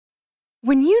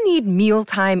When you need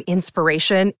mealtime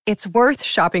inspiration, it's worth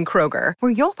shopping Kroger,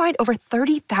 where you'll find over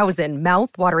 30,000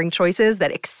 mouth-watering choices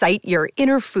that excite your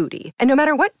inner foodie. And no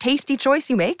matter what tasty choice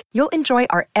you make, you'll enjoy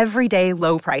our everyday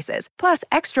low prices, plus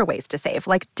extra ways to save,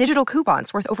 like digital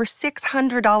coupons worth over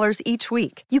 $600 each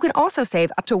week. You can also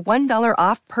save up to $1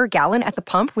 off per gallon at the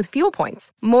pump with fuel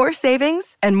points. More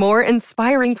savings and more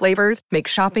inspiring flavors make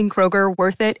shopping Kroger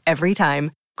worth it every time.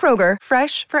 Kroger,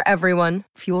 fresh for everyone.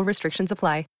 Fuel restrictions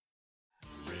apply.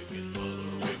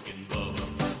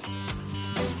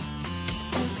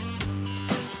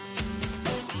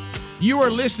 You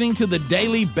are listening to the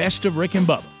daily Best of Rick and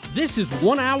Bubba. This is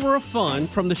 1 hour of fun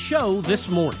from the show this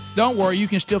morning. Don't worry, you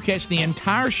can still catch the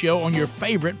entire show on your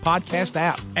favorite podcast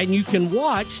app. And you can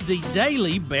watch the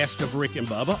daily Best of Rick and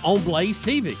Bubba on Blaze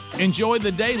TV. Enjoy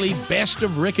the daily Best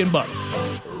of Rick and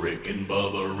Bubba. Rick and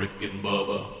Bubba, Rick and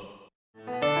Bubba.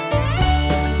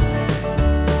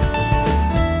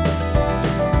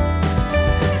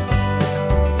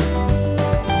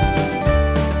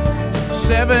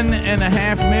 Seven and a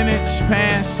half minutes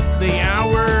past the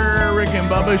hour. Rick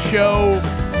and Bubba show.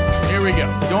 Here we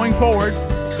go. Going forward,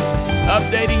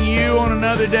 updating you on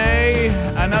another day,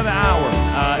 another hour,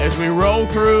 as we roll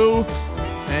through,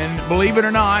 and believe it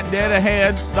or not, dead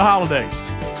ahead, the holidays.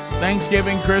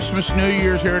 Thanksgiving, Christmas, New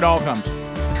Year's, here it all comes.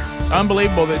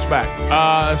 Unbelievable that it's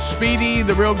back. Speedy,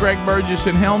 the real Greg Burgess,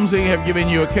 and Helmsy have given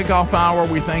you a kickoff hour.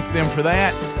 We thank them for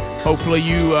that. Hopefully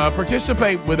you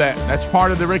participate with that. That's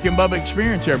part of the Rick and Bubba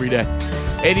experience every day.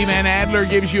 Eddie Van Adler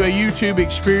gives you a YouTube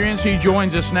experience. He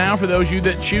joins us now. For those of you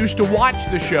that choose to watch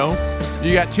the show,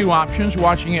 you got two options,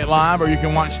 watching it live or you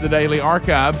can watch the daily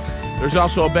archive. There's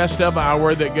also a best of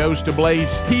hour that goes to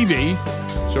Blaze TV.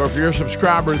 So if you're a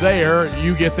subscriber there,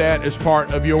 you get that as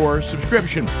part of your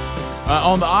subscription.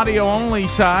 On the audio-only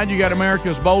side, you got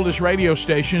America's boldest radio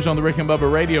stations on the Rick and Bubba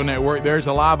Radio Network. There's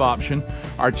a live option.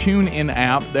 Our TuneIn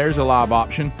app, there's a live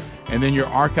option. And then your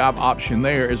archive option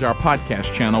there is our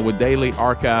podcast channel with daily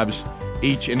archives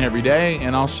each and every day,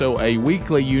 and also a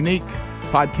weekly unique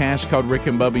podcast called Rick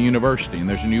and Bubba University. And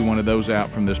there's a new one of those out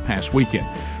from this past weekend.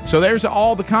 So there's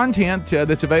all the content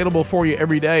that's available for you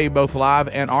every day, both live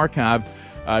and archive.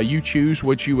 You choose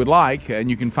what you would like, and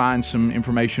you can find some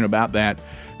information about that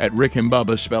at Rick and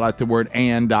Bubba, spell out the word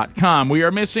and.com. We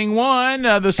are missing one,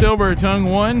 the silver-tongued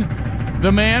one,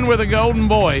 the man with a golden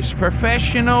voice,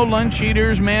 professional lunch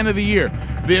eaters man of the year,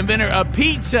 the inventor of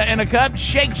pizza in a cup,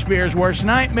 Shakespeare's worst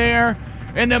nightmare,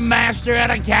 and the master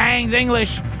out of King's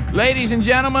English. Ladies and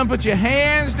gentlemen, put your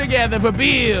hands together for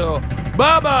Bill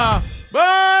Bubba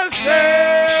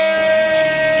Bussey!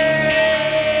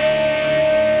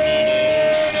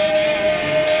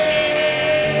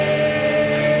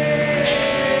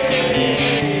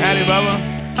 Howdy, Bubba.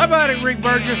 How about it, Rick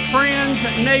Burgess? Friends,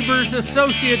 neighbors,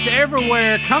 associates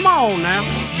everywhere. Come on now.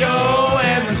 Show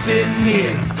as I'm sitting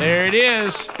here. There it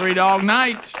is. 3 Dog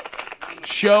Night.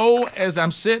 Show as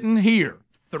I'm sitting here.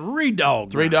 3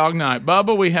 Dog Night.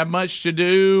 Bubba, we have much to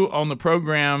do on the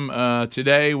program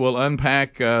today. We'll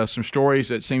unpack some stories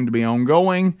that seem to be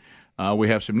ongoing. We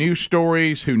have some news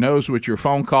stories. Who knows what your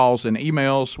phone calls and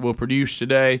emails will produce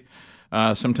today.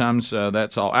 Sometimes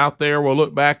that's all out there. We'll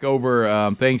look back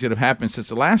over things that have happened since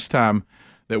the last time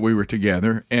that we were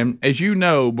together. And as you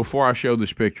know, before I show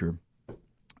this picture,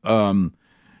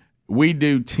 we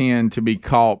do tend to be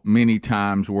caught many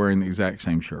times wearing the exact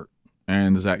same shirt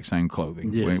and the exact same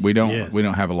clothing. Yes. We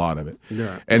don't have a lot of it.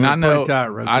 Yeah. And I know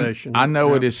I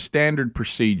know it is standard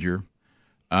procedure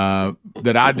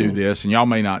that I do this, and y'all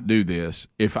may not do this.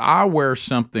 If I wear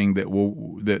something that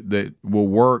will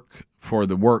work for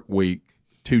the work week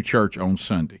to church on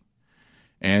Sunday.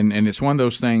 And it's one of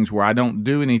those things where I don't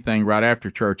do anything right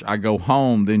after church. I go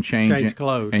home, then change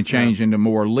clothes, and change into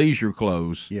more leisure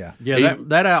clothes. Yeah.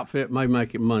 That outfit may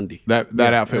make it Monday. That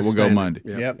outfit will go Monday.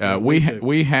 Yep.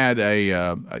 We had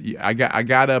I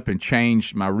got up and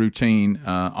changed my routine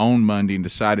on Monday and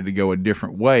decided to go a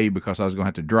different way because I was going to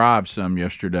have to drive some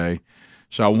yesterday.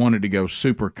 So I wanted to go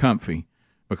super comfy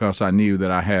because I knew that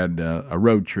I had a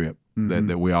road trip.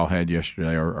 That we all had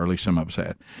yesterday, or at least some of us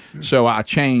had. So I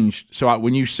changed. So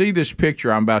when you see this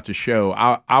picture I'm about to show,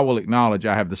 I will acknowledge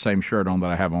I have the same shirt on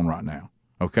that I have on right now.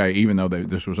 Okay, even though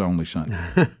this was only Sunday.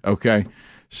 Okay,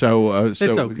 so it's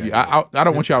okay. I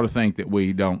don't want y'all to think that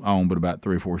we don't own but about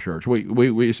 3 or 4 shirts. I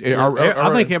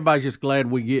think everybody's just glad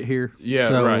we get here. Yeah,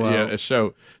 so, right. Yeah.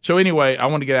 So anyway, I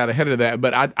want to get out ahead of that,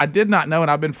 but I did not know,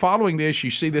 and I've been following this.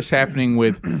 You see this happening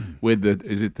with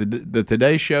the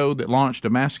Today Show that launched a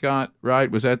mascot, right?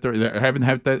 Was that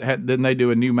didn't they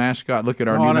do a new mascot? Look at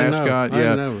our new mascot. I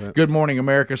didn't know that. Good Morning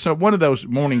America. So one of those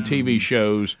morning TV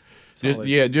shows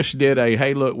just did a,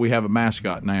 hey, look, we have a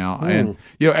mascot now. And,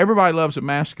 everybody loves a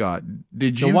mascot.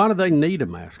 So why do they need a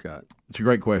mascot? It's a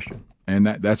great question. And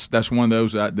that's one of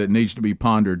those that needs to be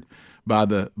pondered by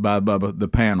Bubba, the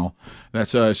panel.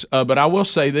 That's us. But I will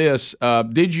say this.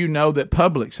 Did you know that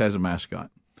Publix has a mascot?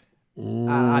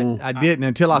 I didn't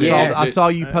until I saw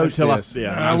you post this.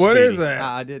 What is that?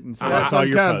 I didn't. Some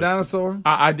kind of dinosaur?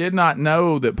 I did not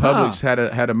know that Publix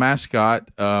had a mascot.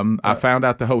 I found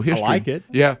out the whole history. I like it.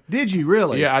 Yeah. Did you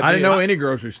really? Yeah, I didn't know any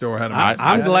grocery store had a mascot.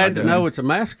 I'm glad to know it's a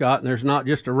mascot and there's not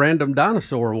just a random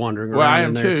dinosaur wandering around. Well, I am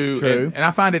in there. too. True. And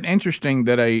I find it interesting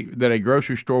that a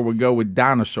grocery store would go with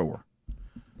dinosaur.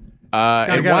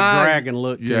 Got a dragon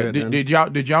look to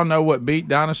it. Did y'all know what beat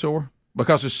dinosaur?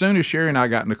 Because as soon as Sherry and I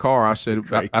got in the car, I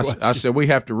said we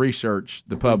have to research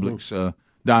the Publix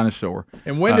dinosaur.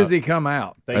 And when does he come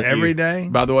out? Every day?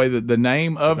 By the way, the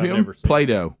name of him,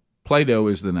 Play-Doh. Play-Doh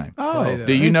is the name. Oh, Play-Doh.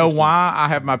 Do you know why I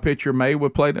have my picture made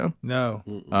with Play-Doh? No.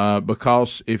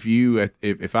 Because if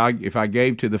I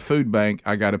gave to the food bank,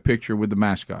 I got a picture with the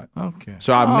mascot. Okay.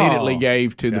 So I immediately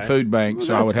gave to the food bank,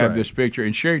 so I would have this picture.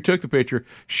 And Sherry took the picture.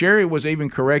 Sherry was even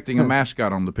correcting a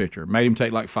mascot on the picture. Made him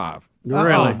take like 5.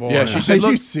 Really? Yeah, she said,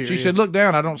 "Look." She said, "Look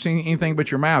down. I don't see anything but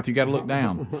your mouth. You got to look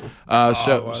down."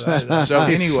 So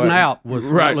anyway, snout was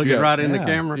looking right in the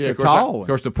camera. Yeah, of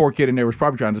course, the poor kid in there was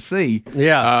probably trying to see.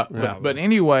 Yeah. But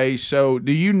anyway, so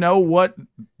do you know what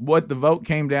the vote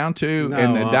came down to? No,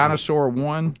 and the dinosaur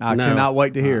won. I cannot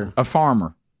wait to hear. A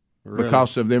farmer. Really?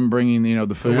 Because of them bringing,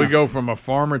 the food. So we go from a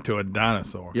farmer to a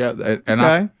dinosaur. Yeah,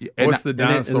 and what's the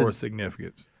dinosaur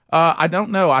significance? I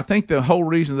don't know. I think the whole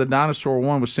reason the dinosaur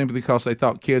won was simply because they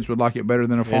thought kids would like it better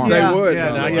than a farmer. They would.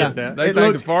 I get that. They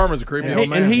think the farmer's a creepy old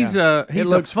man. And he's a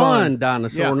fun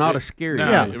dinosaur, not a scary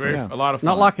dinosaur. A lot of fun.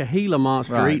 Not like a Gila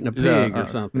monster eating a pig or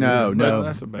something. No.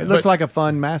 It looks like a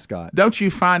fun mascot. Don't you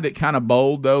find it kind of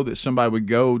bold, though, that somebody would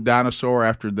go dinosaur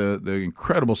after the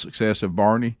incredible success of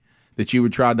Barney, that you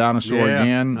would try dinosaur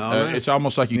again? It's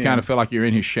almost like you kind of feel like you're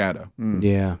in his shadow.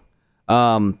 Yeah.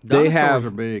 Dinosaurs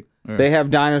are big. They have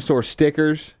dinosaur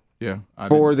stickers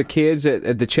for the kids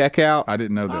at the checkout. I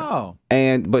didn't know that.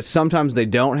 Oh. But sometimes they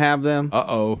don't have them.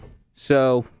 Uh-oh.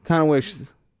 So kind of wish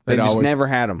they just never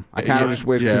had them. I kind of just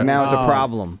wish, because now it's a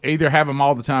problem. Either have them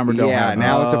all the time or don't have them. Yeah,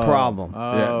 now it's a problem.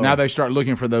 Now they start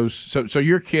looking for those. So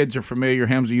your kids are familiar,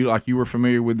 Helmsy, you were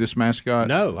familiar with this mascot?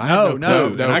 No. I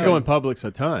go in Publix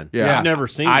a ton. Yeah. I've never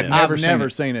seen it. I've never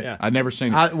seen it. Yeah. I've never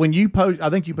seen it. When you post, I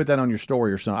think you put that on your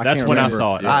story or something. That's when I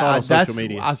saw it. I saw it on social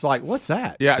media. I was like, what's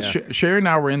that? Yeah. Sherry and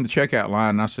I were in the checkout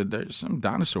line, and I said, there's some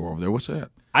dinosaur over there. What's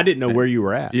that? I didn't know where you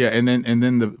were at. Yeah, and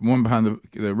then the one behind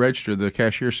the register, the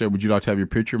cashier said, would you like to have your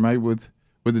picture made with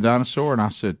the dinosaur? And I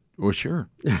said, well, sure.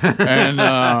 And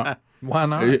why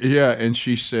not? Yeah, and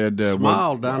she said,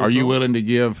 well, are you willing to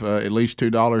give at least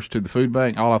 $2 to the food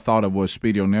bank? All I thought of was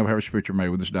Speedy will never have his picture made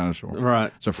with this dinosaur.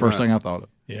 Right. So first thing I thought of.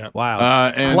 Yeah. Wow.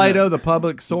 And Play-Doh, the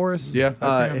Publixsaurus.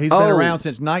 Yeah. He's been around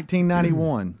since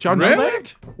 1991. Did y'all know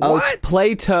that? Oh, it's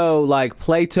Plato, like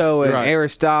Plato and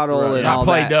Aristotle and all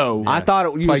that. Play-Doh. I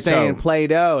thought you were saying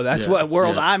Play-Doh. That's what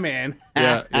world I'm in.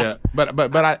 Yeah.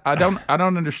 But I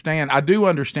don't understand. I do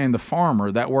understand the farmer.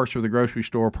 That works for the grocery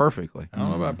store perfectly. I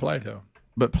don't know about Plato.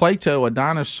 But Plato, a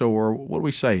dinosaur, what are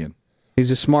we saying? He's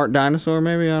a smart dinosaur,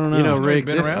 maybe? I don't know. Rick,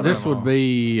 this would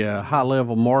be a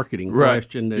high-level marketing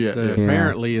question that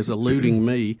apparently is eluding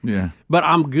me. Yeah. But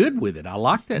I'm good with it. I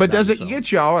like that But dinosaur. does it get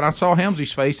y'all, and I saw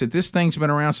Helmsy's face, that this thing's been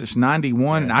around since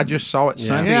 91, and I just saw it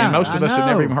Sunday, and most of us have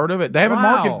never even heard of it. They haven't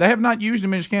marketed. They have not used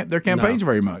them in their campaigns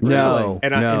very much. No.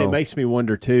 And it makes me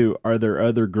wonder, too, are there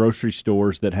other grocery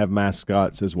stores that have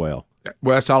mascots as well?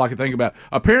 Well, that's all I can think about.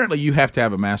 Apparently, you have to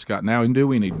have a mascot now, and do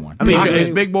we need one? I mean,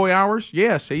 is Big Boy ours?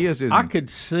 Yes, he is. Isn't I could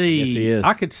see. Yes, he is.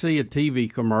 I could see a TV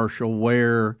commercial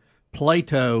where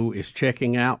Plato is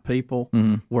checking out people,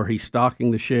 where he's stocking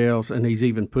the shelves, and he's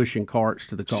even pushing carts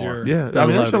to the car. Sure. Yeah, I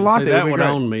mean, there's a lot that would great.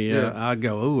 own me. Yeah. I'd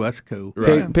go, "Ooh, that's cool."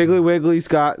 Right. Piggly Wiggly's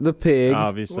got the pig.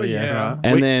 Obviously, yeah.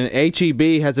 And then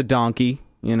HEB has a donkey,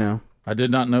 I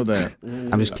did not know that.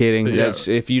 I'm just kidding. Yeah. That's,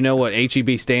 if you know what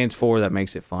HEB stands for, that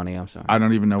makes it funny. I'm sorry. I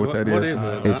don't even know what that is. What is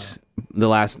it? It's the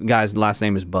guy's last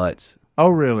name is Butts. Oh,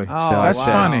 really? Oh, that's wow.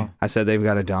 funny. I said they've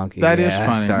got a donkey. That is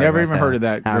funny. Sorry Never about even heard of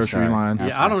that I'm grocery sorry. line.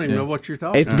 Yeah, I don't even know what you're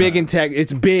talking. It's big in Texas.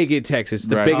 It's big in Texas. It's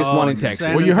the Right. biggest one in it's a Texas.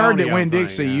 San Well, you heard that Antonio Winn thing,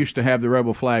 Dixie yeah. used to have the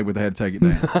rebel flag, but they had to take it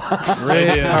down.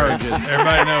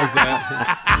 Everybody knows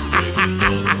that.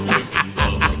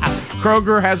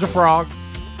 Kroger has a frog.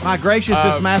 My gracious,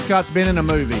 this mascot's been in a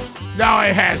movie. No,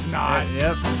 it has not.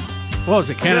 Yep. What was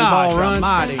it? Cannonball Run?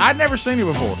 Almighty. I'd never seen it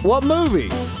before. What movie?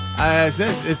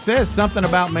 It says something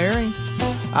about Mary.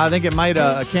 I think it made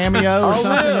a cameo or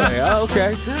something. Really? Oh,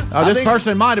 okay. This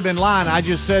person might have been lying. I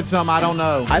just said something I don't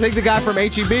know. I think the guy from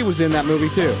HEB was in that movie,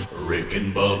 too. Rick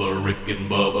and Bubba, Rick and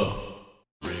Bubba.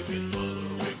 Rick and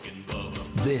Bubba, Rick and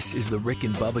Bubba. This is the Rick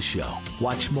and Bubba Show.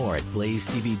 Watch more at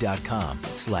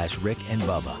blazetv.com/Rick and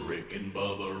Bubba. Rick and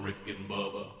Bubba, Rick and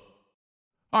Bubba.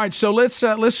 All right, so let's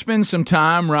spend some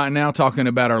time right now talking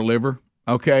about our liver.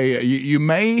 Okay, you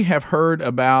may have heard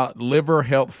about liver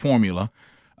health formula.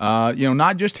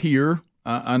 Not just here.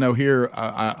 I know here,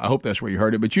 I hope that's where you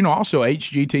heard it, but also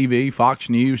HGTV, Fox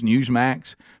News,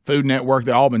 Newsmax, Food Network,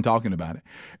 they've all been talking about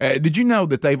it. Did you know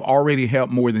that they've already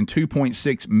helped more than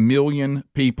 2.6 million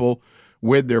people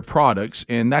with their products?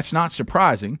 And that's not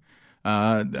surprising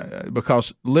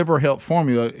because liver health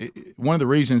formula, one of the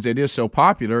reasons it is so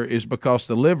popular is because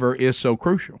the liver is so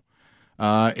crucial.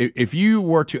 If you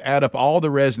were to add up all the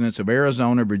residents of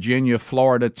Arizona, Virginia,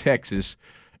 Florida, Texas,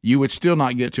 you would still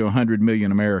not get to 100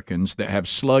 million Americans that have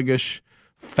sluggish,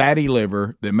 fatty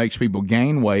liver that makes people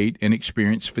gain weight and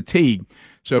experience fatigue.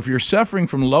 So if you're suffering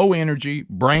from low energy,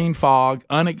 brain fog,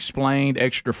 unexplained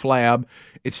extra flab,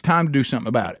 it's time to do something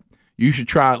about it. You should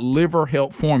try Liver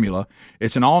Health Formula.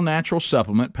 It's an all-natural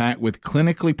supplement packed with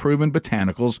clinically proven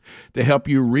botanicals to help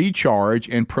you recharge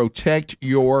and protect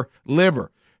your liver.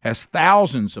 Has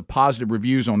thousands of positive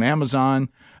reviews on Amazon,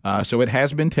 so it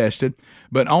has been tested,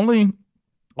 but only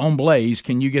on Blaze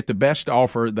can you get the best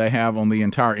offer they have on the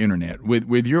entire internet.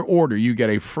 With your order, you get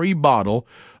a free bottle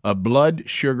of blood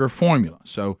sugar formula.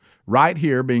 So right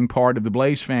here, being part of the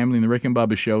Blaze family and the Rick and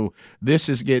Bubba Show, this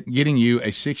is getting you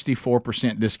a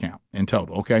 64% discount in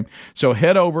total, okay? So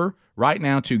head over right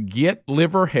now to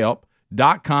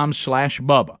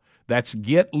getliverhelp.com/Bubba. That's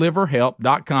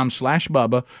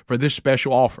getliverhelp.com/Bubba for this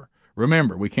special offer.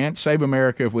 Remember, we can't save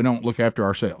America if we don't look after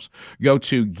ourselves. Go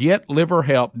to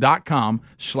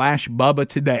getliverhelp.com/Bubba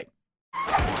today.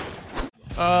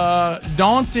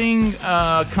 Daunting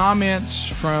comments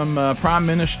from Prime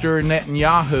Minister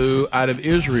Netanyahu out of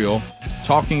Israel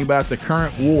talking about the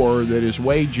current war that is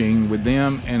waging with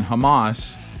them and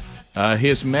Hamas.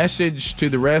 His message to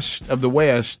the rest of the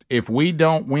West, if we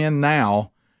don't win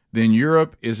now, then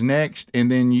Europe is next,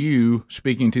 and then you,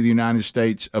 speaking to the United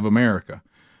States of America.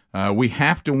 We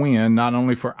have to win, not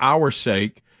only for our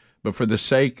sake, but for the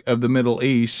sake of the Middle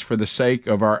East, for the sake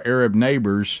of our Arab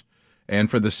neighbors, and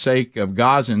for the sake of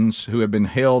Gazans who have been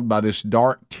held by this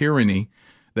dark tyranny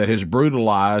that has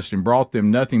brutalized and brought them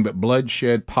nothing but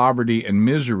bloodshed, poverty, and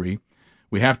misery.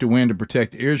 We have to win to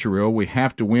protect Israel. We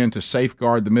have to win to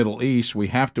safeguard the Middle East. We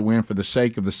have to win for the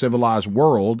sake of the civilized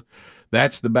world.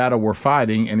 That's the battle we're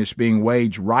fighting, and it's being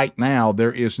waged right now.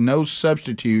 There is no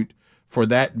substitute for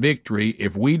that victory.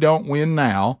 If we don't win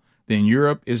now, then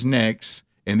Europe is next,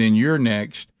 and then you're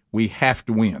next. We have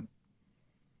to win.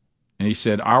 And he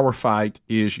said, our fight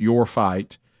is your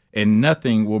fight, and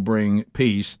nothing will bring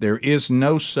peace. There is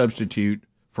no substitute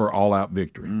for all-out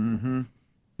victory. Mm-hmm.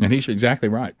 And he's exactly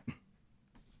right.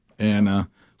 And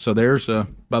so there's,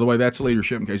 by the way, that's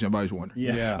leadership in case anybody's wondering.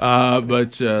 Yeah.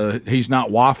 But he's not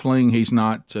waffling. He's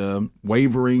not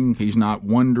wavering. He's not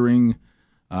wondering.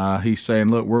 He's saying,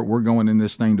 look, we're going in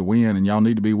this thing to win, and y'all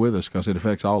need to be with us because it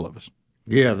affects all of us.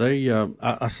 Yeah, they.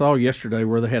 I saw yesterday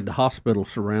where they had the hospital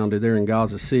surrounded there in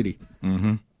Gaza City.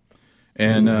 Mm-hmm.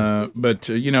 And but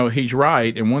he's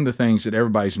right, and one of the things that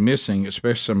everybody's missing,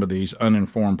 especially some of these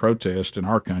uninformed protests in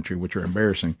our country, which are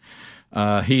embarrassing,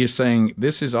 he is saying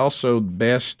this is also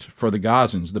best for the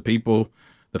Gazans, the people,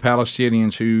 the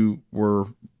Palestinians who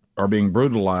are being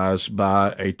brutalized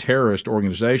by a terrorist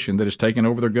organization that has taken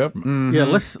over their government. Mm-hmm. Yeah,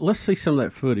 let's see some of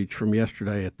that footage from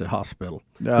yesterday at the hospital.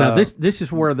 Now this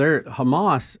is where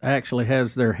Hamas actually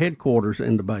has their headquarters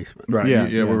in the basement. Right. Yeah,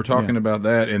 we were talking about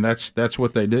that, and that's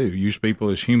what they do. Use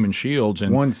people as human shields.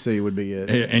 And 1C would be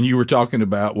it. And you were talking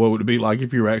about what would it be like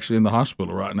if you were actually in the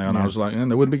hospital right now, and I was like,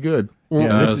 that wouldn't be good.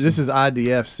 Yeah, this is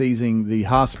IDF seizing the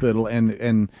hospital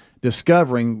and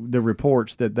discovering the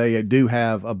reports that they do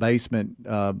have a basement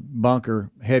bunker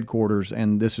headquarters,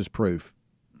 and this is proof.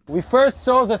 We first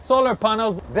saw the solar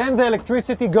panels, then the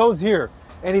electricity goes here,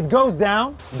 and it goes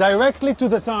down directly to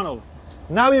the tunnel.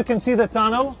 Now you can see the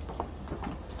tunnel.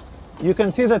 You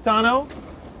can see the tunnel.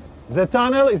 The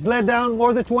tunnel is let down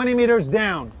more than 20 meters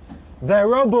down. The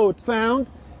rowboat found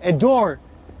a door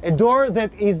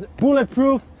that is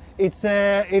bulletproof.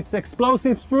 It's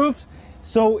explosives proof,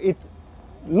 so it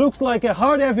looks like a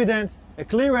hard evidence, a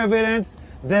clear evidence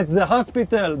that the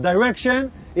hospital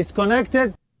direction is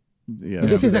connected. Yeah,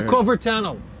 this is a cover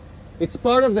tunnel. It's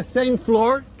part of the same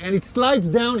floor, and it slides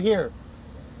down here.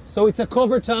 So it's a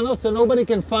cover tunnel, so nobody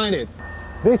can find it.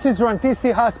 This is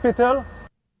Rantisi Hospital.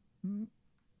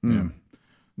 Yeah.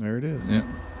 There it is. Yeah.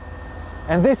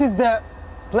 And this is the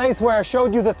place where I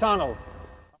showed you the tunnel.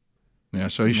 Yeah,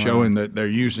 so he's showing that they're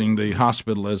using the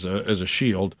hospital as a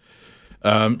shield.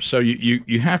 So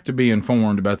you have to be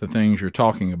informed about the things you're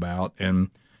talking about, and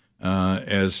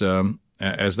as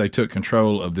they took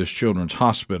control of this children's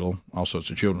hospital, also it's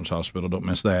a children's hospital, don't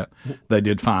miss that, they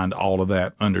did find all of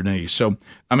that underneath. So,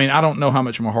 I mean, I don't know how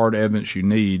much more hard evidence you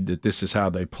need that this is how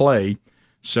they play.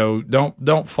 So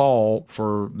don't fall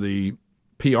for the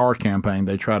PR campaign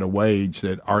they try to wage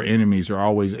that our enemies are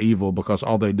always evil because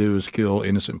all they do is kill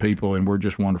innocent people and we're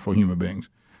just wonderful human beings.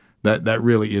 That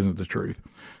really isn't the truth.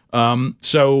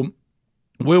 So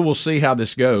we will see how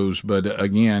this goes. But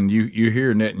again, you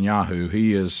hear Netanyahu.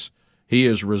 He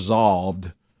is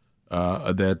resolved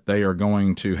that they are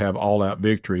going to have all-out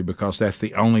victory because that's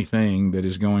the only thing that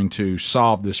is going to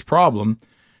solve this problem.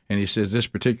 And he says this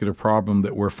particular problem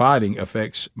that we're fighting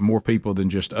affects more people than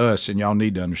just us, and y'all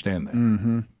need to understand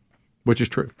that, which is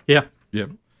true. Yeah. Yeah.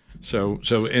 So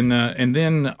and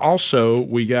then also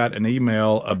we got an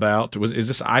email about is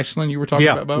this Iceland you were talking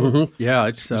about, Bubba? Mm-hmm. Yeah,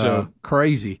 it's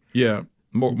crazy. Yeah.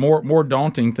 More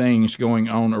daunting things going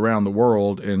on around the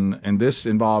world, and this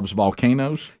involves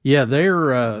volcanoes. Yeah,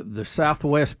 they're the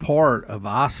southwest part of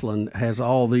Iceland has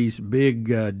all these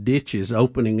big ditches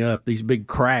opening up, these big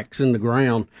cracks in the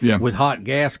ground with hot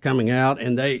gas coming out,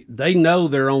 and they know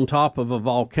they're on top of a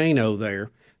volcano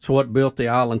there. It's what built the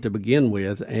island to begin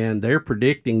with, and they're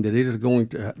predicting that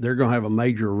they're going to have a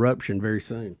major eruption very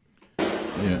soon.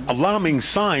 Yeah. Alarming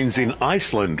signs in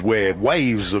Iceland where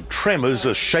waves of tremors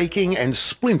are shaking and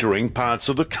splintering parts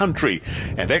of the country,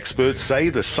 and experts say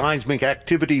the seismic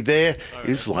activity there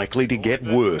is likely to get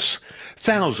worse.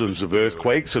 Thousands of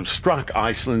earthquakes have struck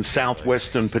Iceland's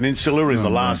southwestern peninsula in the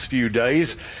last few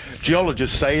days.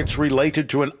 Geologists say it's related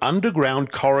to an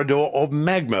underground corridor of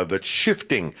magma that's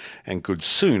shifting and could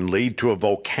soon lead to a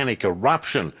volcanic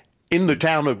eruption. In the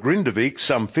town of Grindavik,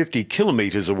 some 50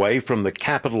 kilometres away from the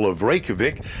capital of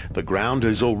Reykjavik, the ground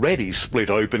has already split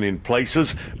open in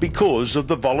places because of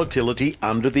the volatility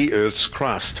under the Earth's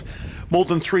crust. More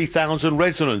than 3,000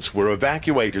 residents were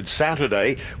evacuated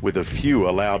Saturday, with a few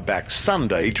allowed back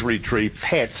Sunday to retrieve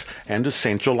pets and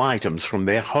essential items from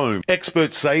their home.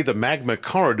 Experts say the magma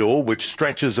corridor, which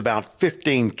stretches about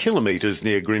 15 kilometres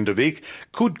near Grindavik,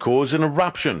 could cause an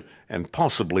eruption and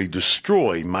possibly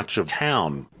destroy much of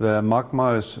town. The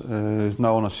magma is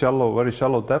now on a very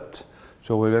shallow depth,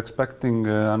 so we're expecting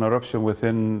an eruption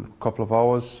within a couple of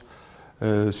hours.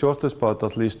 Shortest, but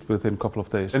at least within a couple of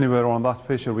days. Anywhere on that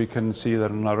fissure, we can see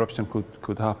that an eruption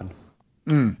could happen.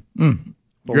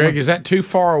 Greg, is that too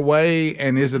far away,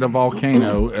 and is it a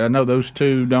volcano? I know those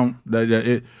two don't.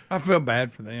 I feel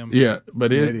bad for them. Yeah,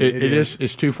 but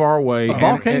it's too far away.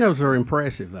 Volcanoes are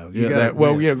impressive, though.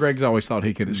 Greg's always thought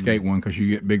he could escape one because you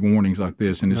get big warnings like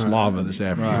this, and it's lava that's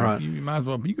after you. Right. You might as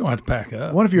well. You're going to have to pack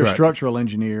up. What if you're a structural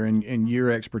engineer and your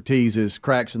expertise is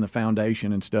cracks in the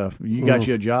foundation and stuff? You got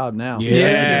you a job now.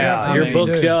 Yeah, you're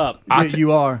booked up.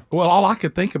 You are. Well, all I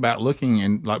could think about looking,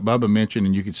 and like Bubba mentioned,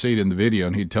 and you could see it in the video,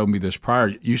 and he'd told me this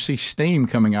prior, you see steam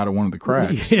coming out of one of the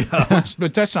cracks. Yeah.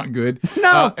 But that's not good.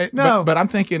 No. But I'm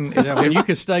thinking, when you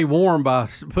can stay warm by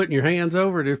putting your hands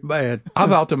over it, it's bad. I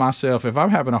thought to myself, if I'm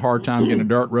having a hard time getting a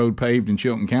dirt road paved in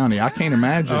Chilton County, I can't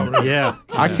imagine.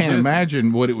 I can't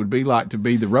imagine what it would be like to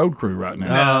be the road crew right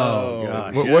now.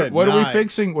 Oh, gosh. What are we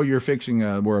fixing? Well, you're fixing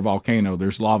where a volcano,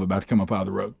 there's lava about to come up out of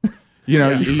the road. You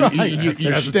know,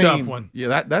 that's a tough one.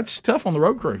 Yeah, that's tough on the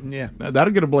road crew. Yeah,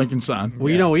 that'll get a blinking sign.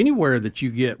 Well, anywhere that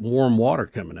you get warm water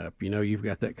coming up, you've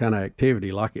got that kind of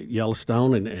activity, like at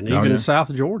Yellowstone and even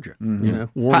South Georgia.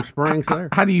 Warm springs there.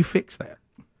 How do you fix that?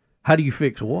 How do you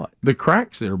fix what? The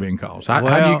cracks that are being caused.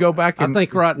 How do you go back and... I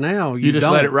think right now you just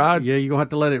let it ride? Yeah, you're going to have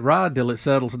to let it ride till it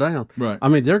settles down. Right. I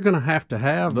mean, they're going to have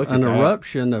an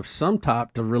eruption of some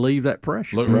type to relieve that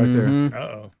pressure. Look right there.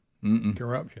 Uh-oh.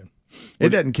 Corruption. It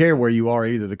doesn't care where you are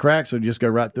either. The cracks will just go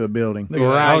right through a building.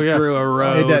 Right through a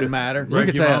road. It doesn't matter.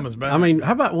 Break your mama's back. I mean,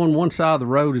 how about when one side of the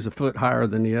road is a foot higher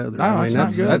than the other? I mean,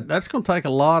 that's not good. That's going to take a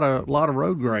lot of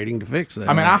road grading to fix that.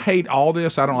 I mean, I hate all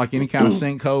this. I don't like any kind of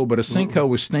sinkhole, but a sinkhole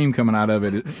with steam coming out of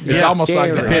it's almost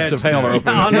scary. like the pits of hell are open.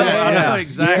 I know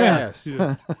exactly.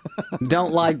 Yes.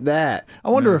 Don't like that. I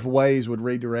wonder if Waze would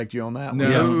redirect you on that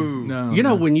one.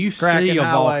 No. When you see a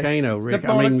volcano, Rick,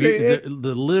 I mean,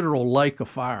 the literal lake of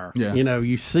fire, Yeah.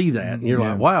 You see that, and you're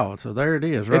like, wow, so there it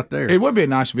is right there. It would be a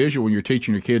nice visual when you're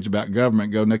teaching your kids about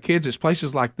government. Go, now, kids, it's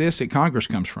places like this that Congress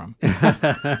comes from. All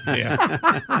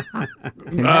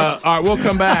right, we'll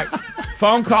come back.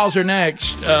 Phone calls are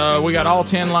next. We got all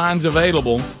 10 lines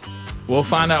available. We'll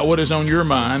find out what is on your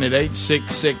mind at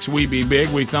 866-WE-BE-BIG.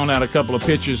 We've thrown out a couple of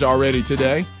pitches already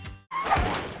today.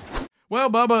 Well,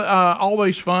 Bubba,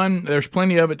 always fun. There's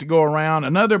plenty of it to go around.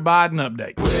 Another Biden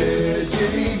update. Where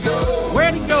did he go?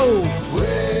 Where'd he go?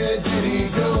 Where did he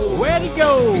go? Where'd he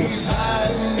go? He's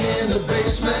hiding in the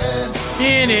basement.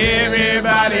 And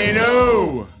everybody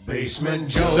know. Basement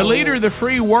Joe. The leader of the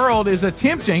free world is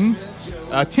attempting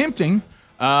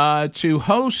to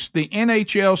host the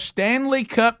NHL Stanley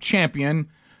Cup champion,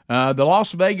 the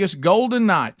Las Vegas Golden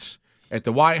Knights, at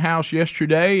the White House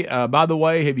yesterday. By the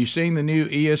way, have you seen the new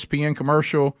ESPN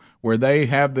commercial where they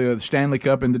have the Stanley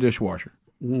Cup in the dishwasher?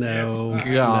 No.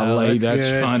 Golly, that's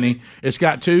good. funny. It's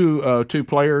got two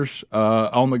players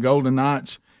on the Golden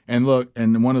Knights. And look,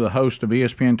 and one of the hosts of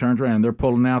ESPN turns around, and they're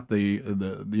pulling out the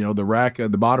rack,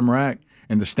 the bottom rack,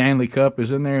 and the Stanley Cup is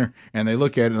in there. And they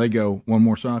look at it and they go, one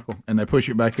more cycle, and they push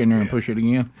it back in there and push it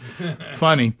again.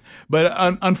 Funny, but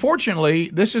unfortunately,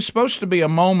 this is supposed to be a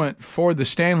moment for the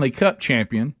Stanley Cup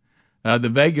champion, the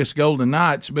Vegas Golden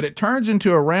Knights, but it turns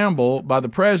into a ramble by the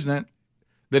president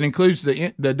that includes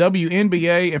the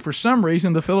WNBA and for some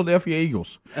reason the Philadelphia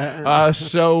Eagles. I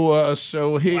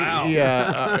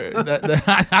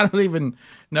don't even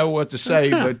know what to say,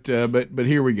 but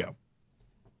here we go.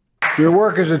 Your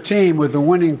work as a team with a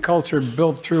winning culture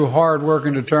built through hard work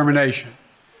and determination.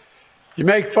 You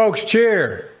make folks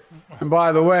cheer, and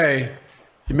by the way,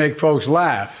 you make folks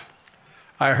laugh.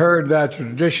 I heard that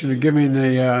tradition of giving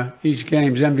each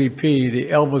game's MVP the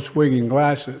Elvis wig and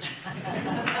glasses.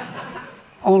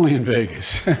 Only in Vegas.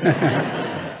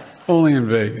 Only in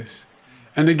Vegas.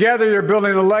 And together you're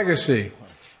building a legacy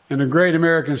in a great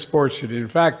American sports city. In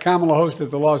fact, Kamala hosted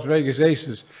the Las Vegas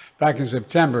Aces back in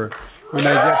September when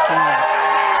they just won a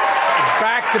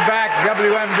back-to-back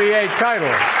WNBA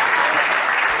title.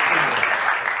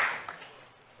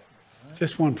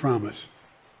 Just one promise.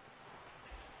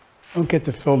 Don't get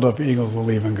the Philadelphia Eagles to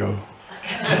leave and go.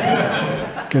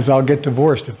 Because I'll get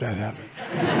divorced if that happens.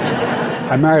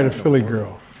 I married a Philly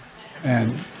girl,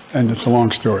 and it's a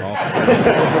long story.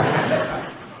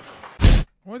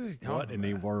 What is he talking about? In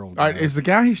the world? All right, is the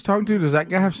guy he's talking to, does that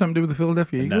guy have something to do with the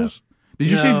Philadelphia Eagles? Did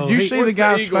you see the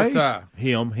guy's face?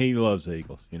 He loves the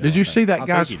Eagles. Did you see that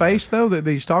guy's face though that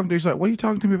he's talking to? He's like, "What are you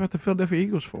talking to me about the Philadelphia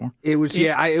Eagles for?" It was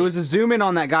it was a zoom in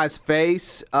on that guy's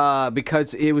face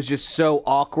because it was just so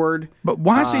awkward. But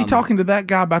why is he talking to that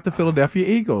guy about the Philadelphia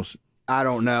Eagles? I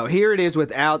don't know. Here it is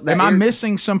without that. Am I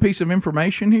missing some piece of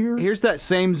information here? Here's that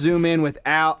same zoom in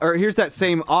here's that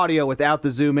same audio without the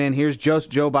zoom in. Here's just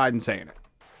Joe Biden saying it.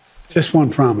 Just one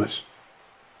promise.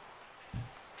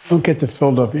 Don't get the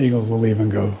Philadelphia Eagles to leave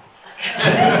and go.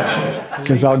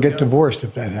 Because I'll get divorced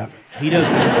if that happens. He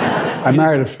doesn't. I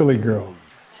married a Philly girl,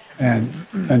 and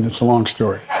it's a long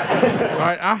story. All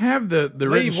right, I have the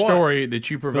written story that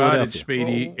you provided,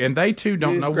 Speedy, and they too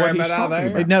don't know what he's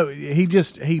talking about. No,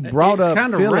 he brought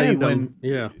up Philly when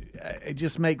it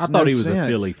just makes. I thought he was sense. a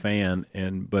Philly fan,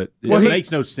 but it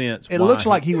makes no sense. It looks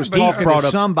like he was talking to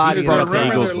somebody. He's brought up the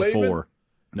Eagles before.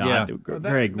 No,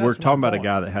 Greg, we're talking about a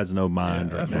guy that has no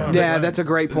mind right now. Yeah, that's a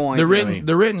great point. The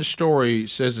written story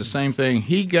says the same thing.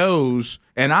 He goes,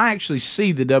 and I actually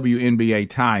see the WNBA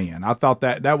tie-in. I thought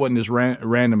that wasn't as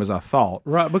random as I thought.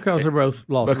 Right, because they're both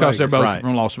they're both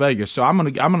from Las Vegas. So I'm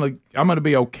gonna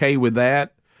be okay with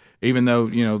that, even though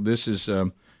this is.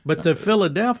 But the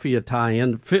Philadelphia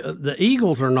tie-in, the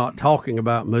Eagles are not talking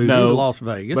about moving to Las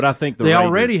Vegas. But I think they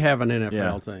already have an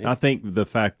NFL team. I think the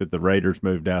fact that the Raiders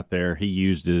moved out there, he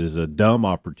used it as a dumb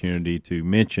opportunity to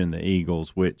mention the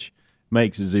Eagles, which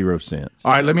makes zero sense.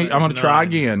 All right, I'm going to try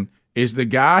again. Is the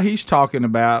guy he's talking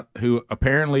about, who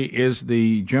apparently is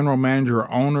the general manager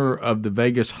or owner of the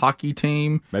Vegas hockey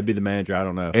team? Maybe the manager, I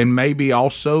don't know. And maybe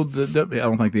also I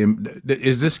don't think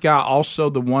is this guy also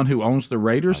the one who owns the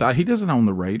Raiders? He doesn't own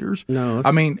the Raiders. No,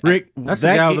 I mean Rick, that's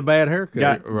the guy with the bad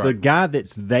haircut. The guy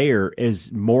that's there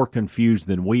is more confused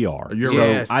than we are.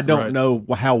 I don't know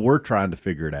how we're trying to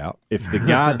figure it out. If the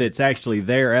guy that's actually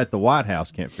there at the White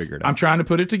House can't figure it out, I'm trying to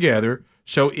put it together.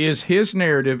 So is his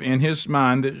narrative in his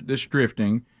mind that's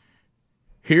drifting,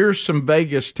 here's some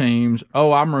Vegas teams.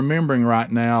 Oh, I'm remembering right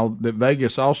now that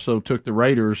Vegas also took the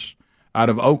Raiders out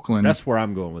of Oakland. That's where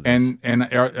I'm going with this. And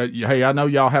hey, I know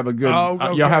y'all have a good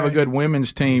y'all have a good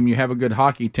women's team. You have a good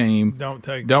hockey team.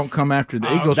 Don't come after the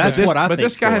Eagles. That's what I think. But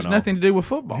this guy has nothing to do with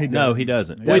football. No, he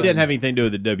doesn't. Well, he didn't have anything to do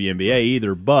with the WNBA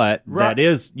either. But that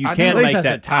is, you can make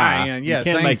that tie. Yeah,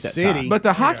 same make that city. But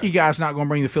the hockey guy's not going to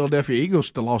bring the Philadelphia Eagles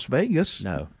to Las Vegas.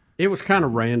 No. It was kind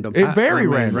of random. Very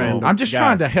random. I'm just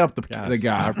trying to help the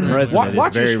guy.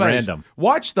 Watch very his face. Random.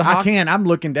 Watch the. I can't. I'm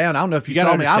looking down. I don't know if you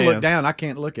saw me. I look down. I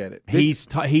can't look at it.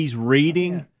 He's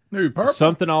reading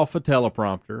something off a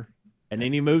teleprompter, and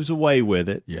then he moves away with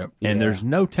it. Yep. And there's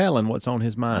no telling what's on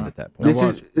his mind at that point.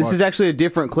 This is actually a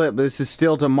different clip, but this is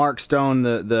still to Mark Stone,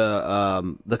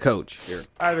 the coach here.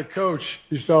 I had a coach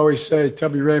used to always say,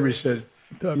 Tubby Ramey said,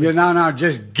 no,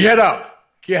 just get up.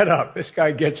 Get up. This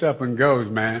guy gets up and goes,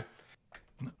 man.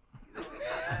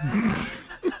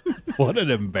 What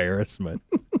an embarrassment.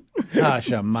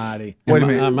 Gosh almighty. Wait a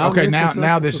minute. Okay,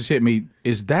 now this has hit me.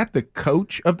 Is that the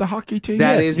coach of the hockey team?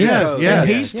 That is the coach. And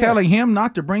he's telling him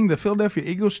not to bring the Philadelphia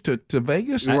Eagles to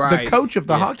Vegas? Right. The coach of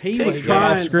the hockey team? He was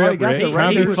trying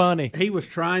to be funny. He was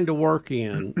trying to work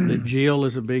in that Jill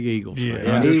is a big Eagles fan.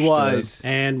 Yeah. He was.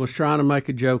 And was trying to make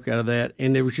a joke out of that,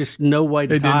 and there was just no way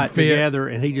to tie it together,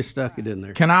 and he just stuck it in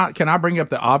there. Can I bring up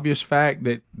the obvious fact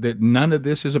that none of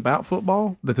this is about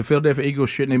football? That the Philadelphia Eagles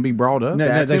shouldn't even be brought up? No,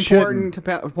 That's they important to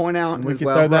point out. We as could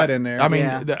well. throw that in there. I mean,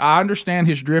 I understand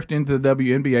his drift into the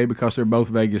WNBA because they're both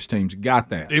Vegas teams. Got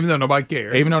that. Even though nobody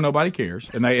cares.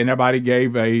 And everybody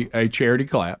gave a charity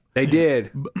clap. They did.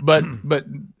 But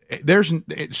there's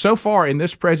so far in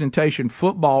this presentation,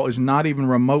 football is not even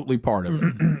remotely part of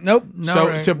it. Nope.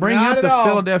 So to bring up the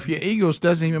Philadelphia Eagles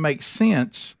doesn't even make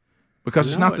sense because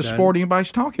it's not the sport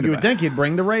anybody's talking You about. would think he'd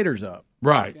bring the Raiders up.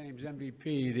 Right. Games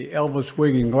MVP, the Elvis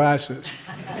Wiggin glasses.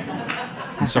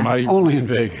 Somebody Only in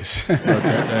Vegas. wrote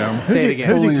that down. Who's he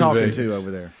Only in talking Vegas. to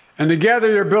over there? And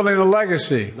together you're building a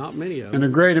legacy Not many of in them.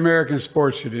 a great American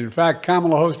sports city. In fact,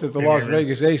 Kamala hosted the Las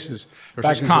Vegas Aces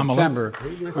back in Kamala. September.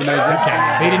 When they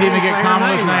He didn't even get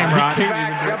Kamala's name right.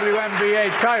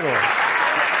 WNBA title.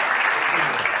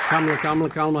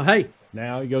 Kamala. Hey,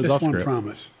 Now he goes Just off one script.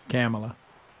 promise. Kamala.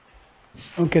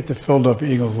 Don't get the Philadelphia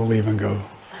Eagles to leave and go.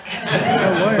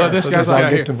 But this guy's I'll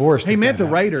like, get divorced. He if meant that the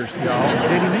Raiders, y'all.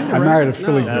 Did he mean the I Raiders? married a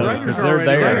Philly No, girl. Because they're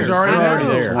there. Raiders are I already know.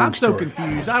 there. I'm so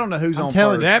confused. I don't know who's on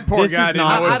telling first. you, That poor this guy is didn't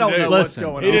not- know what I don't to do. know what's Listen,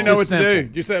 going on. He didn't know what to do. simple.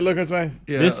 Did you say look at his face?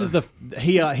 Yeah. This is the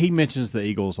he mentions the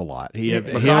Eagles a lot. He I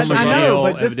know,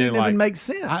 but this didn't even make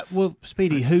sense. Well,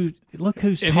 Speedy, look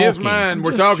who's In talking. his mind,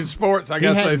 we're talking sports. I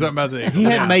got to say something about the Eagles. He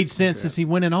hadn't made sense since he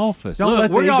went in office. Don't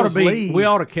let the Eagles leave. We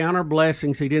ought to count our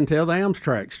blessings. He didn't tell the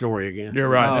Amtrak story again. You're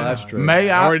right. Oh, that's true.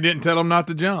 Or he didn't tell him not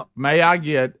to jump. May I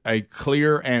get a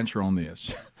clear answer on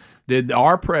this? Did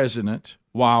our president,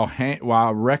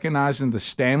 while recognizing the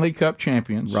Stanley Cup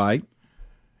champions, Right.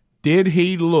 did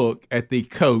he look at the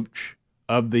coach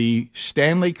of the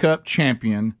Stanley Cup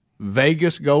champion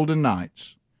Vegas Golden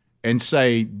Knights and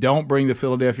say, "Don't bring the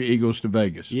Philadelphia Eagles to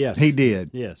Vegas"? Yes, He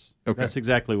did. Yes, Okay. that's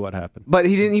exactly what happened. But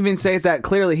he didn't even say it that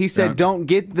clearly. He said, "Don't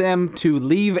get them to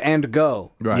leave and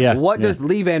go." Right. Yeah. What does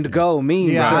leave and go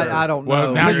mean? Yeah, sir? I don't Well,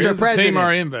 know. now Mr. you're- The team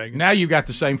are in Vegas. Now you got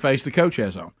the same face the coach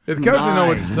has on. The coach didn't know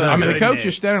what to say. I mean, the coach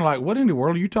is standing like, "What in the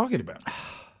world are you talking about?"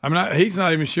 He's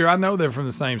not even sure. I know they're from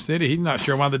the same city. He's not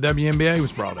sure why the WNBA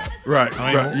was brought up. Right.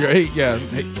 I mean, Right.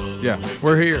 Yeah.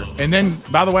 We're here. And then,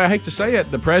 by the way, I hate to say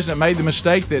it, the president made the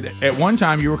mistake that at one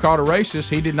time you were called a racist.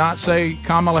 He did not say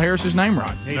Kamala Harris's name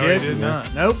right. He did not.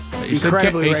 Nope. He said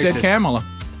Incredibly racist. Kamala.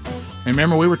 And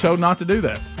remember, we were told not to do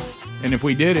that. And if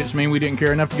we did, it's mean we didn't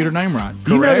care enough to get her name right.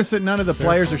 You Correct? notice that none of the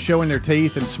players are showing their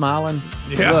teeth and smiling?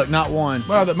 Yeah. Look, not one.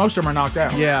 Well, that most of them are knocked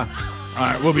out. Yeah. All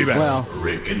right, we'll be back. Well,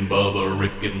 Rick and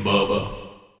Bubba.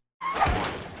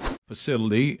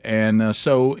 Facility, and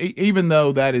so even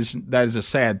though that is a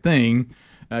sad thing,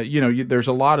 there's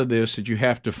a lot of this that you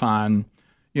have to find,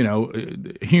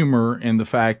 humor in the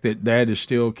fact that Dad is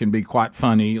still can be quite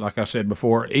funny. Like I said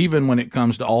before, even when it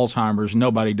comes to Alzheimer's,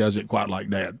 nobody does it quite like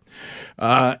Dad,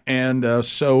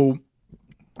 so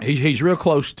he's real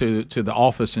close to the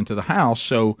office and to the house.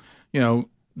 So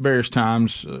various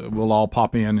times we'll all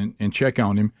pop in and check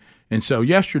on him. And so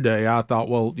yesterday I thought,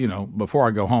 well, before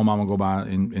I go home, I'm going to go by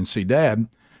and see Dad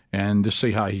and just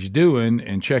see how he's doing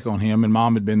and check on him. And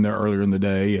Mom had been there earlier in the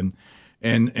day.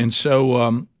 And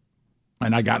so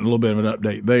and I got a little bit of an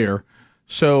update there.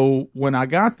 So when I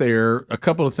got there, a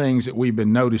couple of things that we've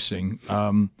been noticing.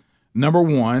 Number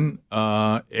one,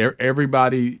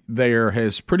 everybody there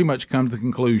has pretty much come to the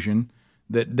conclusion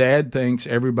that Dad thinks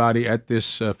everybody at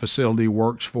this facility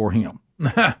works for him.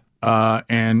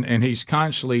 And he's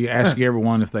constantly asking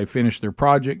everyone if they finished their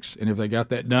projects and if they got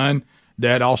that done.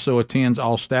 Dad also attends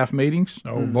all staff meetings.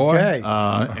 Oh boy! Okay.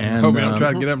 And hope I'm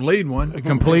trying to get him lead one.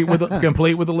 Complete with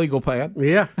a legal pad.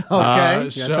 Yeah. Okay.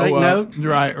 Take note.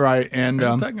 Right. And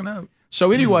Take a note.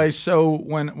 so anyway, so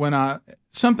when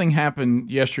something happened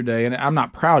yesterday, and I'm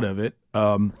not proud of it,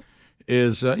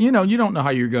 is you don't know how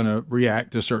you're going to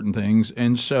react to certain things,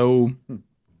 and so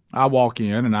I walk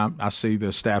in and I see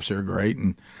the staffs there are great,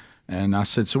 and I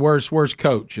said, so where's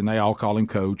Coach? And they all call him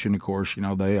Coach, and of course,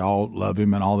 they all love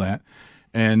him and all that.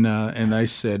 And they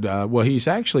said, well, he's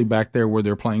actually back there where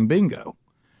they're playing bingo.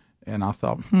 And I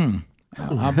thought,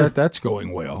 I bet that's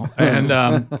going well.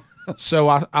 And so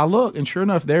I look, and sure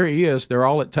enough, there he is. They're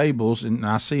all at tables, and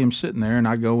I see him sitting there, and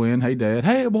I go in, hey, Dad,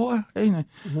 hey, boy. Hey.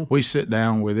 We sit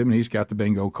down with him, and he's got the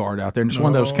bingo card out there. And it's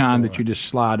one of those kind that you just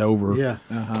slide over,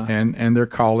 and they're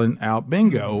calling out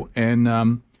bingo.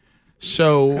 And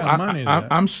so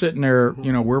I'm sitting there,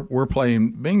 we're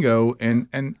playing bingo, and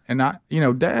I,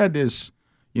 Dad is,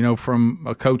 from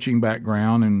a coaching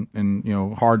background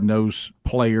and hard-nosed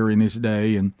player in his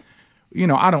day, and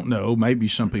I don't know. Maybe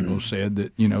some people said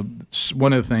that,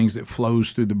 one of the things that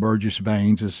flows through the Burgess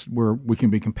veins is where we can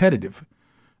be competitive.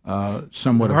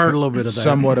 Somewhat I've heard a little bit of that.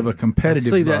 Somewhat of a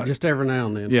competitive. I see that just every now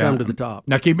and then. Come to the top.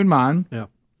 Now, keep in mind,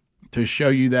 to show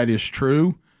you that is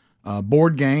true,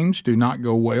 board games do not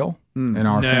go well in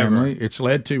our family. It's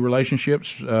led to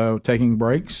relationships taking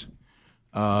breaks.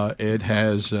 It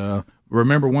has.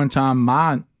 Remember one time,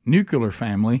 my nuclear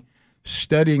family,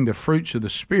 studying the fruits of the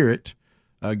Spirit,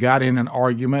 got in an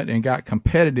argument and got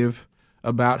competitive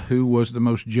about who was the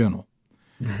most gentle.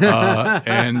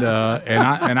 And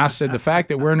I said the fact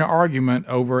that we're in an argument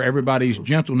over everybody's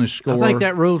gentleness score. I think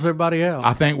that rules everybody out.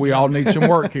 I think we all need some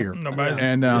work here.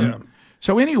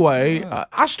 So anyway,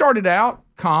 I started out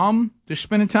calm, just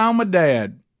spending time with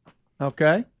Dad.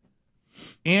 Okay.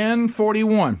 In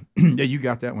 41. Yeah, you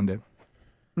got that one, Dad.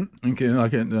 Okay,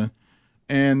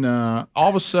 and all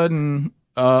of a sudden,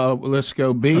 let's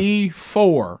go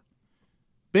B4.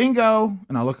 Bingo.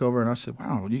 And I look over and I said,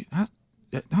 wow, how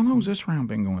long is this round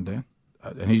been going, Dad?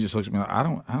 And he just looks at me like, I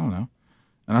don't know.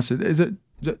 And I said,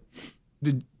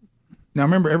 now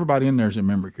remember, everybody in there is a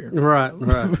member character. Right.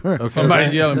 Okay.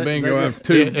 Somebody's yelling bingo. I have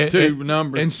two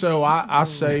numbers. And so I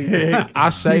say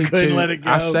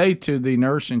to the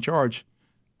nurse in charge,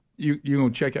 you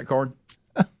gonna check that card?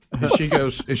 And she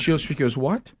goes,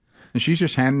 what? And she's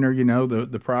just handing her,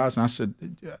 the prize. And I said,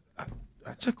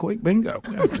 that's a quick bingo.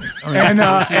 And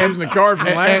she's using the card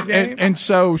from last game. And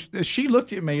so she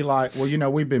looked at me like,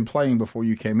 well, we've been playing before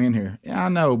you came in here. Yeah, I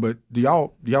know, but do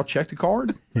y'all check the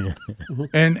card?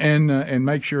 and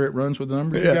make sure it runs with the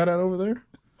numbers you got out over there?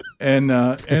 And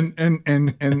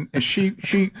she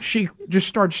just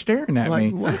started staring at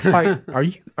me. What? Like, are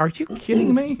you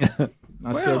kidding me?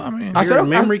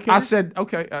 I said,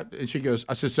 okay. And she goes,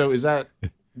 so is that,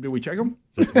 do we check them?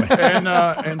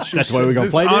 And she that's the way we're going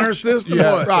to play this? Honor system?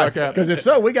 Yeah, right. Because if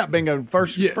so, we got bingo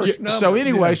first number. So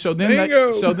anyway, so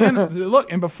then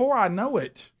look, and before I know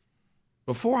it,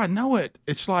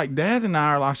 it's like Dad and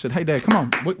I said, hey, Dad,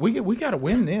 come on. We got to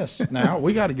win this now.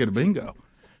 We got to get a bingo.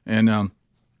 And, and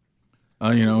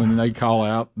then they call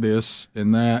out this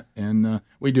and that. And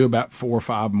we do about 4 or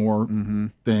 5 more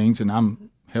things. And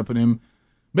I'm helping him.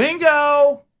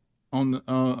 Bingo! On the,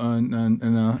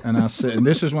 and I said, and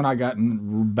this is when I got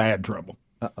in bad trouble.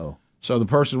 Uh-oh. So the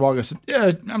person walked. I said,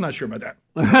 yeah, I'm not sure about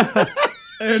that.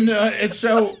 and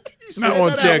so you might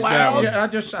want to check that one. Yeah,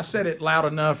 I said it loud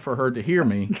enough for her to hear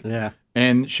me. Yeah.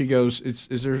 And she goes, is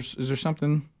there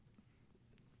something?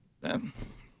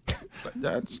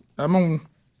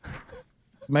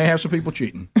 May have some people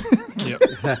cheating. Yep.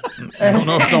 I don't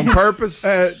know if it's on purpose.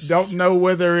 Don't know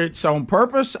whether it's on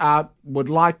purpose. I would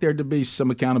like there to be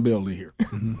some accountability here.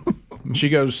 She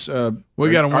goes, we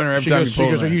got a winner every time you pull.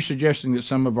 She goes, are you suggesting that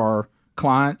some of our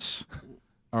clients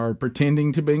are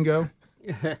pretending to bingo?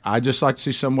 I'd just like to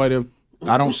see some way to,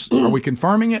 are we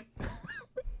confirming it?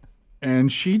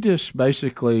 And she just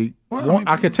basically,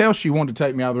 I could tell she wanted to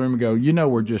take me out of the room and go,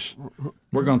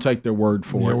 we're going to take their word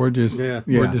for it. We're just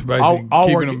basically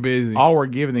keeping them busy. All we're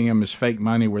giving them is fake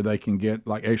money where they can get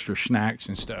like extra snacks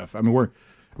and stuff. I mean, we're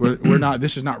not,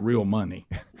 this is not real money.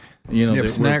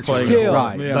 Snacks are still.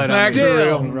 Right. Snacks are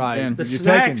real. Right. And the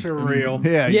snacks are real.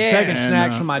 Yeah, you're taking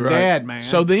snacks from my dad, man.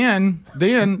 So then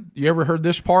you ever heard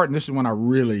this part? And this is when I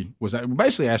really was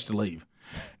basically asked to leave.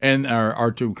 And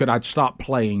could I stop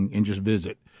playing and just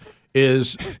visit?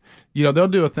 Is they'll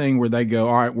do a thing where they go,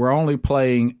 all right, we're only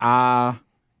playing I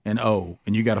and O,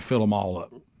 and you got to fill them all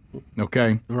up,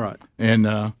 okay? Right.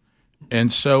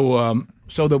 And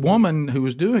so the woman who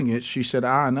was doing it, she said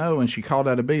I and O, and she called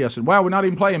out a B. I said, wow, we're not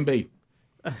even playing B.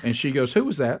 And she goes, who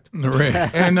was that?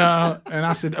 and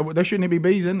I said, there shouldn't be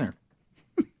B's in there.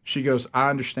 She goes, I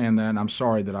understand that, and I'm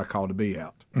sorry that I called a B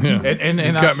out. Yeah.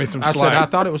 And cut me some slack. I said, I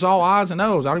thought it was all I's and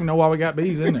O's. I don't even know why we got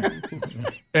B's in there.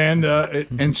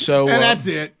 and so that's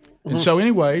it. And so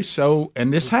anyway,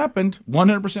 and this happened,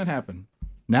 100% happened.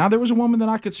 Now there was a woman that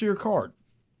I could see her card.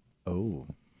 Oh.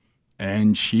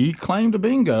 And she claimed a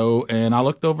bingo, and I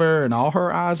looked over, and all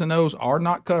her I's and O's are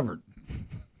not covered.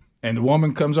 And the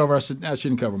woman comes over. I said, no, she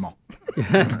didn't cover them all.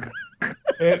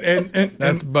 and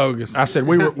that's bogus. I said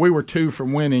we were 2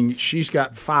 from winning. She's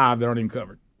got 5 that aren't even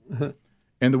covered.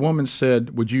 And the woman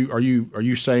said, are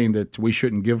you saying that we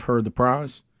shouldn't give her the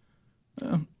prize?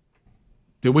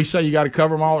 Did we say you got to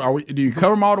cover them all? Do you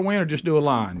cover them all to win or just do a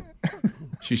line?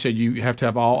 She said you have to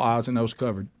have all I's and O's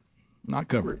covered. Not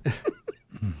covered.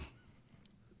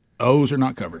 O's are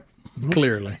not covered.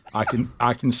 Clearly, I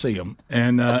can see them.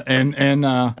 And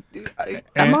am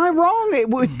I wrong?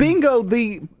 With bingo,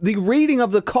 the reading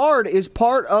of the card is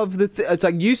part of the. It's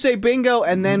like you say bingo,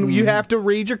 and then you have to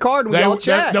read your card. And we all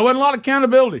chat. There wasn't a lot of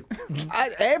accountability.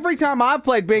 Every time I've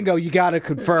played bingo, you got to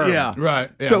confirm. Yeah, right.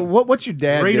 Yeah. So what's your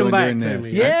dad Read doing them back during to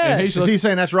this? me. Yeah, Is he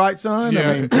saying that's right, son?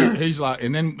 Yeah, he's like,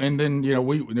 and then I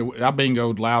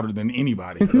bingoed louder than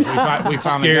anybody. We finally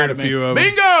Scared got a few of them.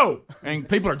 bingo, and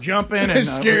people are jumping and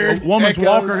Scared. A woman's Echo.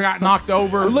 walker got knocked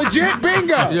over. Legit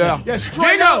bingo. Yeah,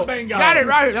 straight up bingo. Got it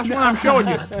right. That's what I'm showing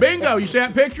you. Bingo. You see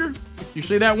that picture? You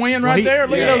see that win right there?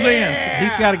 Look at those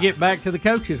ends. He's got to get back to the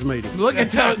coaches meeting. Look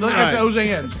at those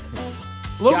ends.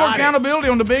 A little more accountability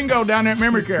on the bingo down there at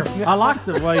memory care. I like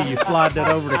the way you slide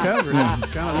that over the cover.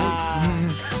 That's kind of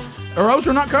neat. The rows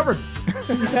are not covered.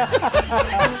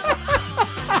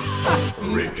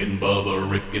 Rick and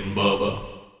Bubba.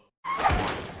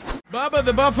 Bubba,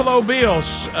 the Buffalo Bills.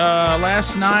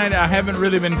 Last night, I haven't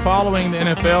really been following the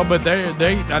NFL, but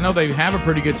I know they have a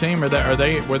pretty good team. Were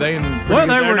they in?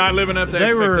 They're not living up to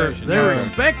expectations. They were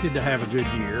expected to have a good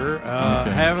year.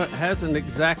 Hasn't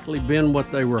exactly been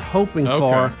what they were hoping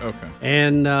for. Okay.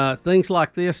 And things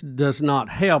like this does not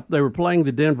help. They were playing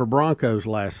the Denver Broncos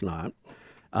last night.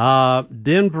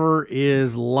 Denver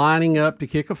is lining up to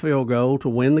kick a field goal to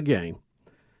win the game,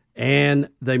 and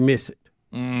they miss it.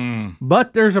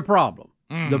 But there's a problem.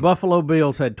 The Buffalo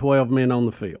Bills had 12 men on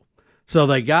the field. So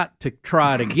they got to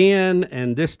try it again,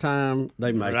 and this time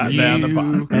they make it. Down the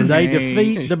bottom. And they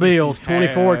defeat the Bills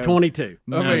 24-22.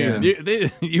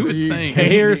 You would think.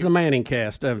 Here's the Manning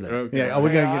cast of that. Okay. Yeah,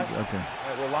 we're going to get – okay.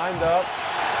 We're lined up.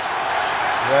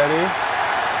 Ready.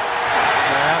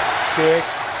 Snap. Kick.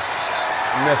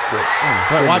 Missed it.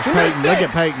 Watch Peyton. Look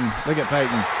at Peyton. Look at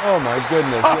Peyton. Oh, my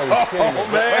goodness.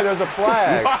 Wait, there's a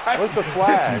flag. What's the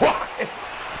flag?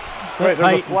 Wait,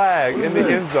 there's a flag in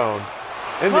the end zone.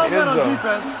 12 men on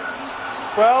defense.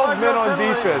 12 men on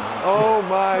defense. Oh,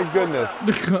 my goodness.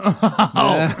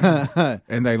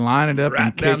 And they line it up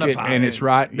and kick it, and it's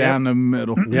right down the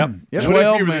middle. Yep. What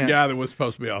if you were the guy that was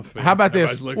supposed to be off the field? How about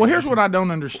this? Well, here's what I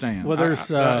don't understand. Well, there's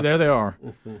there they are.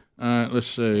 Let's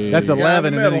see. That's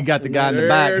 11, and then you got the guy in the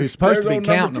back who's supposed to be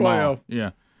counting them all.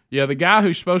 Yeah, the guy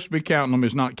who's supposed to be counting them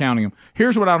is not counting them.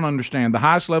 Here's what I don't understand. The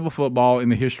highest level football in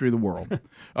the history of the world.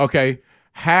 Okay,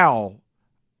 how –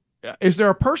 is there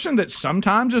a person that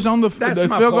sometimes is on the field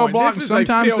goal block and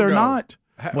sometimes they're not?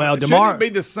 Well, shouldn't it be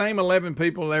the same 11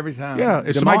 people every time? Yeah,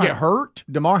 if somebody get hurt?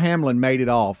 DeMar Hamlin made it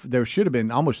off. There should have been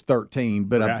almost 13,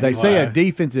 but they say a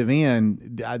defensive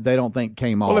end they don't think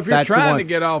came off. Well, if you're trying to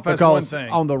get off, that's one thing.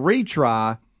 On the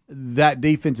retry, that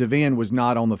defensive end was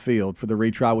not on the field for the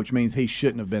retry, which means he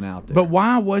shouldn't have been out there. But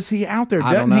why was he out there?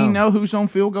 Doesn't he know who's on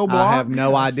field goal block? I have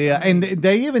no idea. And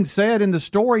they even said in the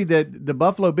story that the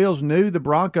Buffalo Bills knew the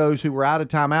Broncos, who were out of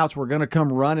timeouts, were going to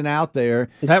come running out there.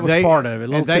 That was part of it.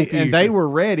 And they were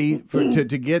ready to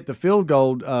get the field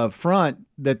goal front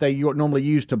that they normally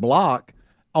use to block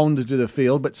onto the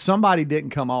field, but somebody didn't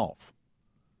come off.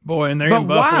 Boy, and they're in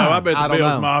Buffalo. Why? I bet the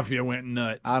Bills Mafia went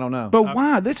nuts. I don't know. But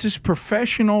why? This is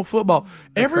professional football.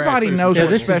 Everybody knows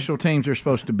what special teams are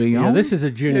supposed to be on. Yeah, this is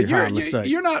a junior high mistake.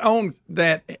 You're not on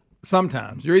that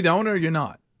sometimes. You're either on it or you're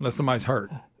not, unless somebody's hurt.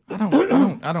 I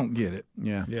don't get it.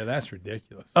 Yeah, that's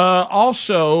ridiculous.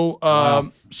 Also,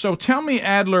 so tell me,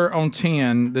 Adler on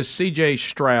 10, the C.J.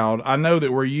 Stroud. I know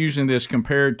that we're using this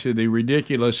compared to the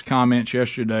ridiculous comments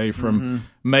yesterday from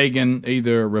Megan,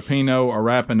 either Rapinoe or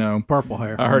Rapinoe. Purple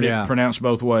hair. I heard it pronounced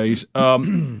both ways.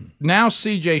 Now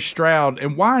C.J. Stroud,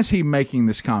 and why is he making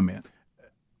this comment?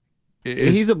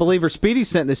 He's a believer. Speedy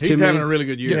sent this to me. He's having a really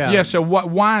good year. Yeah. So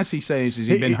why is he saying this? Has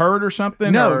he been hurt or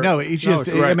something? No. It's just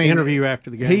interview after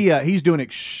the game. He's doing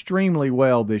extremely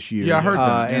well this year. Yeah, I heard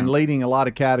that. And leading a lot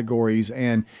of categories.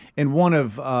 And in one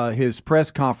of his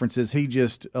press conferences, he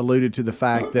just alluded to the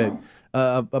fact that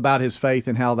about his faith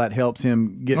and how that helps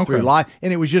him get through life.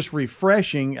 And it was just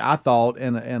refreshing, I thought,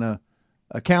 and a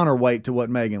counterweight to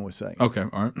what Megan was saying. Okay,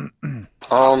 all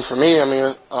right. For me,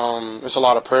 it's a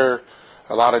lot of prayer.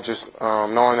 A lot of just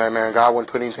knowing that, man, God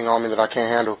wouldn't put anything on me that I can't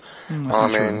handle.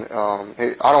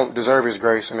 I don't deserve His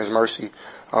grace and His mercy,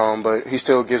 but He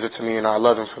still gives it to me, and I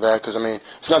love Him for that. Because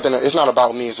it's not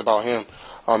about me; it's about Him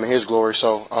and His glory.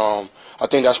 So I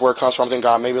think that's where it comes from. I think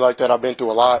God made me like that. I've been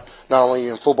through a lot, not only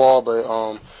in football,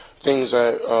 but things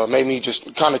that made me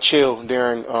just kind of chill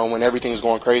during when everything's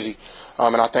going crazy.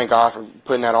 And I thank God for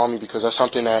putting that on me because that's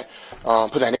something that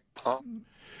put that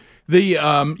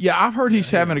I've heard he's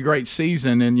having a great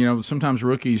season, and sometimes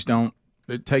rookies don't.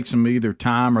 It takes them either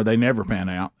time or they never pan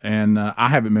out. And I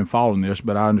haven't been following this,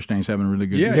 but I understand he's having a really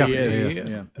good year. Yeah, he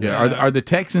is. Yeah. Are the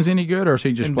Texans any good, or is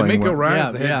he just playing well?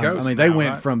 Ryan's the head coach. I mean, they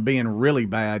went from being really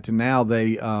bad to now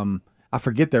they. I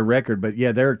forget their record, but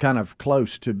they're kind of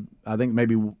close to. I think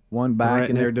maybe one back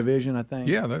in their division. I think.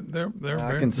 Yeah, they're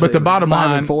very. But the bottom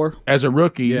line, 5-4. as a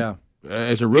rookie,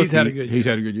 he's had a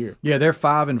good year. Yeah, they're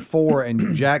 5-4,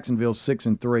 and Jacksonville's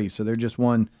 6-3, so they're just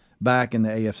one back in the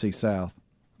AFC South.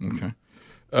 Okay.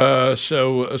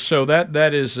 So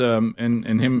that is and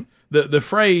him the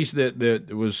phrase that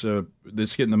was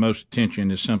that's getting the most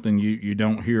attention is something you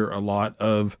don't hear a lot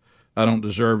of. I don't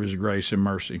deserve His grace and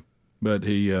mercy, but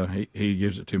he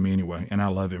gives it to me anyway, and I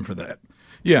love Him for that.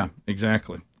 Yeah,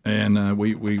 exactly. And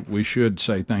we should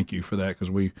say thank you for that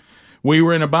because we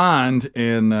were in a bind,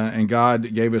 and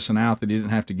God gave us an out that He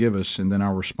didn't have to give us, and then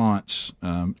our response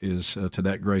is to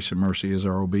that grace and mercy is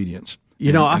our obedience.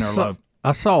 And our love.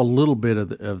 I saw a little bit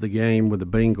of the game with the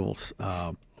Bengals.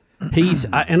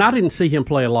 I didn't see him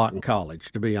play a lot in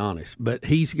college, to be honest, but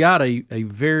he's got a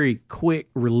very quick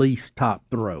release type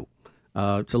throw.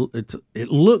 It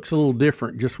looks a little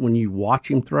different just when you watch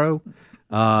him throw,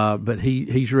 but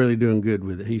he's really doing good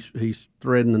with it. He's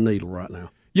threading the needle right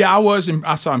now. Yeah,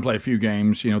 I saw him play a few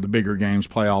games, the bigger games,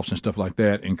 playoffs and stuff like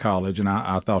that in college, and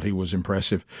I thought he was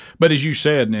impressive. But as you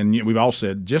said, and we've all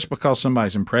said, just because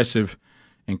somebody's impressive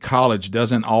in college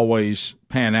doesn't always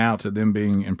pan out to them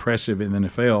being impressive in the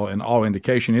NFL, and all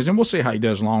indication is, and we'll see how he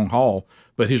does long haul,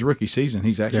 but his rookie season,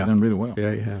 he's actually done really well.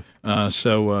 Yeah, he has.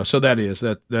 So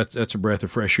that's a breath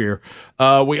of fresh air.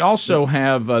 We also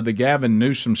have the Gavin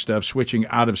Newsom stuff switching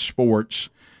out of sports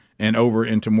and over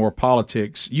into more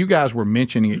politics. You guys were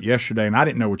mentioning it yesterday, and I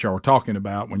didn't know what y'all were talking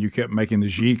about when you kept making the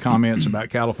G comments about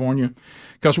California.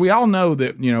 Because we all know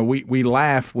that, we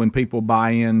laugh when people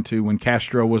buy into when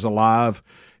Castro was alive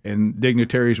and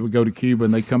dignitaries would go to Cuba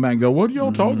and they'd come back and go, what are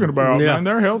y'all talking about? Yeah. Man,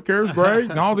 their health care is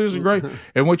great and all this is great.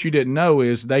 And what you didn't know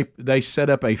is they set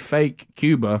up a fake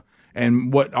Cuba,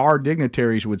 and what our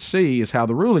dignitaries would see is how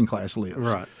the ruling class lives.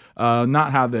 Right.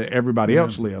 Not how everybody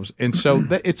else lives. And so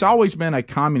it's always been a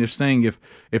communist thing.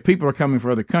 If people are coming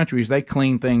from other countries, they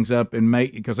clean things up and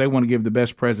because they want to give the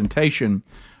best presentation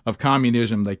of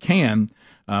communism they can.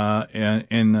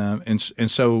 And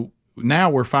so now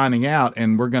we're finding out,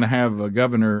 and we're going to have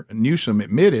Governor Newsom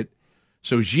admit it.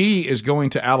 So Xi is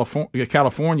going to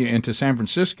California into San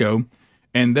Francisco,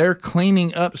 and they're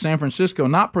cleaning up San Francisco,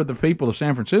 not for the people of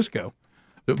San Francisco,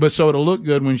 but so it'll look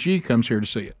good when Xi comes here to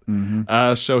see it.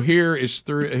 Mm-hmm. So here is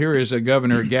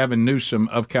Governor Gavin Newsom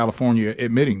of California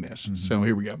admitting this. Mm-hmm. So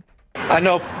here we go. I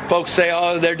know folks say,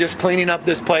 they're just cleaning up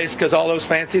this place because all those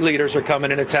fancy leaders are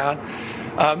coming into town.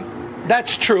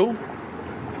 That's true,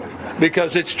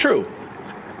 because it's true.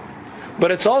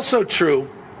 But it's also true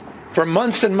for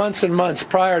months and months and months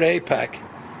prior to APEC,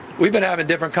 we've been having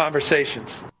different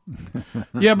conversations.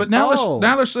 Yeah, but now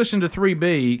let's listen to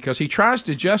 3B, because he tries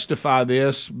to justify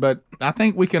this, but I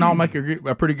think we can all make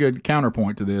a pretty good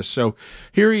counterpoint to this. So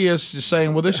here he is just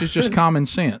saying, well, this is just common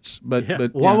sense.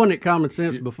 But why wasn't it common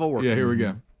sense before? Yeah, here we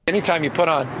go. Anytime you put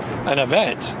on an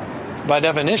event, by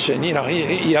definition, you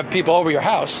have people over your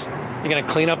house. You're going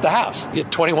to clean up the house. You have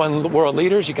 21 world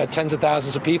leaders. You got tens of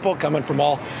thousands of people coming from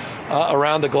all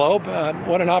around the globe.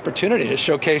 What an opportunity to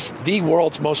showcase the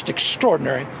world's most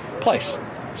extraordinary place,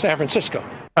 San Francisco.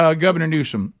 Governor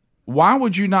Newsom, why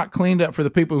would you not clean up for the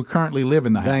people who currently live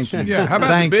in the house? Thank you. Yeah, how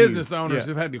about the business owners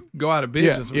who've had to go out of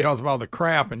business because of all the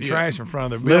crap and trash in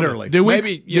front of their building? Literally.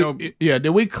 Did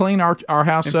we clean our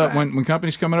house up when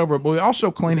companies coming over? But we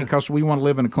also clean it because we want to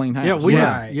live in a clean house. We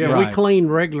clean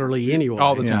regularly anyway.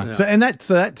 All the time. Yeah. So that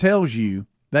tells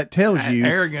you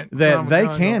arrogant that they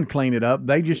can clean it up.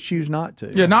 They just choose not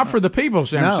to. Yeah, not for the people of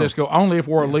San Francisco, only if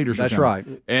world leaders are That's coming. right.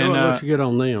 And so it looks good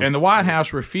on them. And the White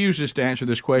House refuses to answer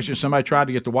this question. Somebody tried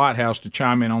to get the White House to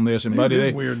chime in on this, and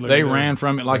buddy, they ran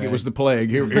from it like it was the plague.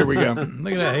 Here we go.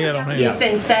 Look at that head on him.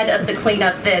 Houston said of the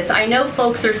cleanup this. I know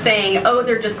folks are saying,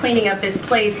 they're just cleaning up this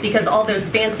place because all those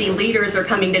fancy leaders are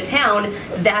coming to town.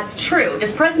 That's true.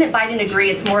 Does President Biden agree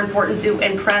it's more important to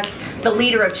impress the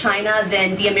leader of China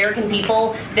than the American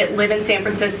people that live in San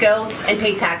Francisco and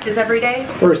pay taxes every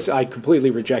day? First, I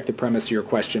completely reject the premise of your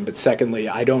question, but secondly,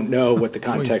 I don't know what the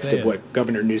context of what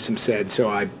Governor Newsom said, so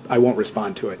I won't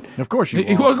respond to it. Of course you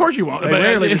won't. Well, of course you won't. They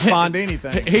rarely respond to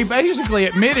anything. He basically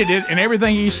admitted it, and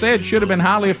everything he said should have been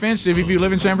highly offensive if you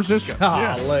live in San Francisco.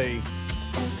 Golly.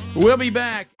 We'll be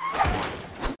back.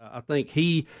 I think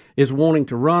he is wanting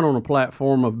to run on a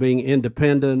platform of being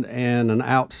independent and an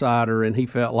outsider, and he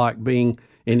felt like being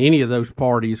in any of those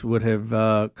parties would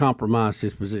have compromised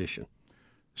his position.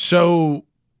 So,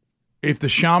 if the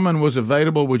shaman was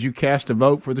available, would you cast a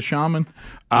vote for the shaman?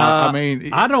 I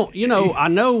mean, I don't. I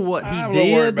know what he I'm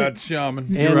did. worried about the shaman.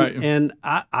 And, You're right. and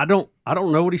I don't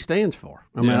know what he stands for.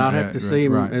 I mean, I'd have to see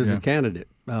him as a candidate.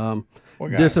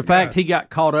 Does the fact he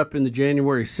got caught up in the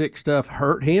January 6th stuff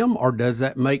hurt him, or does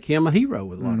that make him a hero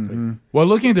with a lot of people? Well,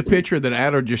 looking at the picture that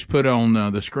Adler just put on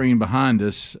the screen behind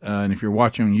us, and if you're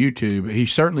watching on YouTube, he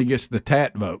certainly gets the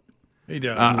tat vote. He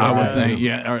does. I would think,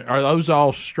 yeah. Are those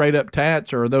all straight up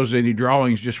tats, or are those any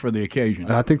drawings just for the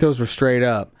occasion? I think those were straight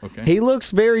up. Okay. He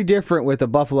looks very different with a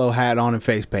buffalo hat on and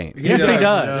face paint. Yes, he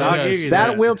does. I'll give you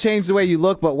That will change the way you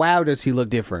look, but wow, does he look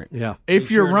different. Yeah. If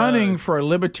you're running for a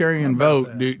libertarian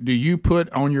vote, do you put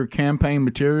on your campaign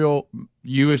material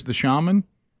you as the shaman?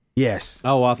 Yes.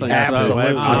 Oh, I think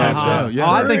absolutely. So.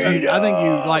 I think you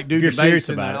like do debates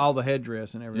and about it. all the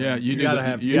headdress and everything. Yeah, you do gotta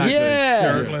have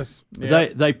shirtless.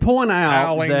 They point out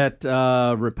Howling.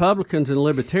 that Republicans and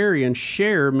Libertarians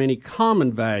share many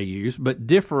common values, but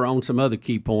differ on some other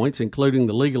key points, including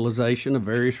the legalization of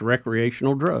various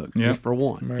recreational drugs. Yep. Just for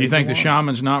one. You think the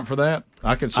shaman's not for that?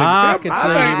 I could see. I could see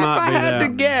he might If I be had to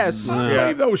that. guess. I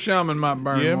believe those shaman might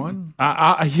burn one.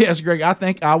 Yes, Greg. I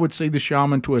think I would see the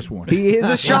shaman twist one. He is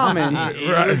a shaman.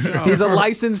 Right. He's a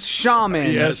licensed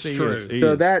shaman. Yes, he is.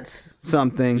 So that's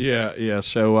something. Yeah.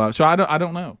 So I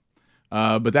don't know.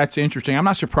 But that's interesting. I'm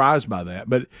not surprised by that.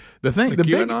 But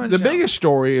the biggest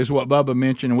story is what Bubba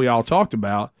mentioned and we all talked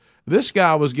about. This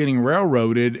guy was getting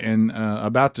railroaded and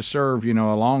about to serve, a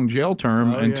long jail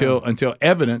term until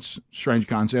evidence, strange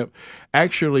concept,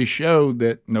 actually showed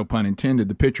that, no pun intended,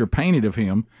 the picture painted of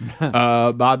him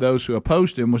by those who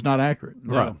opposed him was not accurate.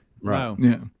 Right. Right.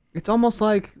 Yeah. It's almost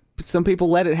like some people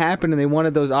let it happen and they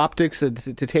wanted those optics to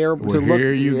tear Well, to look.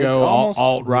 here you it's go, almost,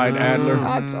 alt-right Adler.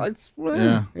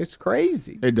 It's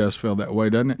crazy. It does feel that way,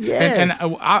 doesn't it? Yes.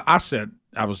 And I said,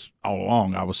 I was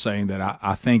saying that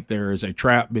I think there is a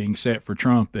trap being set for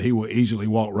Trump that he will easily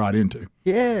walk right into.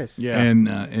 Yes. Yeah.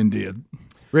 And did.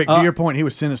 Rick, to your point, he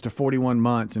was sentenced to 41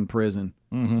 months in prison,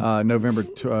 November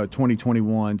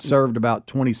 2021, served about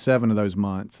 27 of those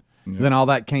months. Yeah. Then all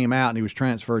that came out, and he was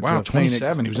transferred to 27.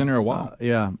 Phoenix. He was in there a while.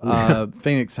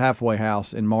 Phoenix halfway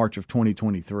house in March of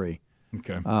 2023.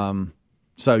 Okay.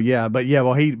 So you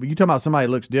talking about somebody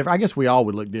that looks different. I guess we all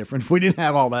would look different if we didn't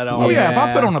have all that on. Oh yeah, if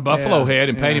I put on a buffalo head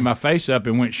and painted my face up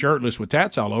and went shirtless with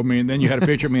tats all over me, and then you had a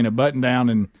picture of me in a button down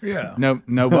and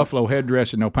no buffalo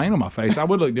headdress and no paint on my face, I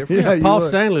would look different. Yeah, Paul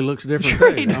Stanley looks different.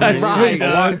 Sure he does. Right.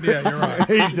 Yeah, you're right.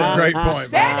 He's a great point.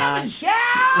 Stand up and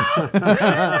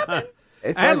shout.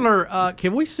 Adler,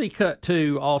 can we see cut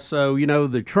 2 also?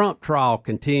 The Trump trial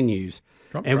continues,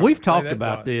 we've talked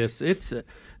about this. It's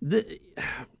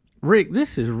Rick,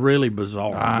 this is really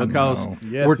bizarre because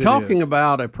we're talking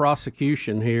about a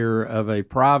prosecution here of a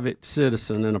private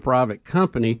citizen and a private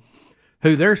company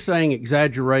who they're saying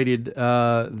exaggerated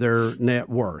their net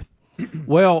worth.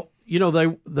 Well,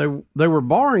 they were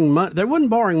borrowing money. They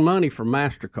wasn't borrowing money from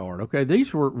MasterCard. Okay,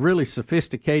 these were really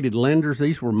sophisticated lenders.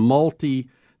 These were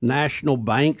multinational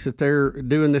banks that they're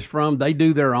doing this from. They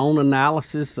do their own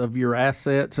analysis of your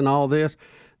assets and all this.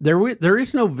 There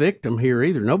is no victim here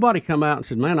either. Nobody come out and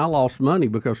said, man, I lost money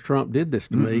because Trump did this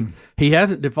to me. He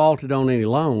hasn't defaulted on any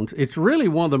loans. It's really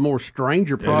one of the more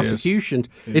stranger prosecutions.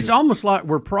 It's almost like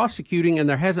we're prosecuting and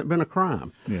there hasn't been a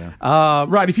crime. Yeah.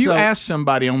 Right. If you ask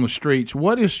somebody on the streets,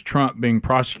 what is Trump being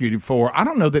prosecuted for? I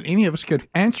don't know that any of us could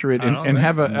answer it and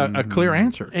have a clear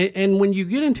answer. And when you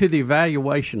get into the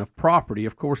evaluation of property,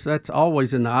 of course, that's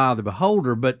always in the eye of the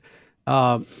beholder, but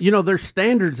there's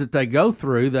standards that they go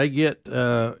through. They get,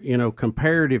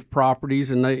 comparative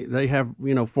properties, and they have,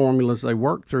 formulas they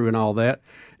work through and all that.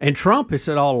 And Trump has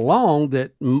said all along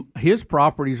that his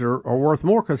properties are worth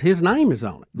more because his name is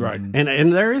on it. Right.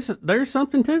 And there's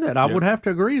something to that. I would have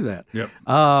to agree with that.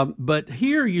 Yep. But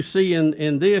here you see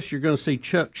in this, you're going to see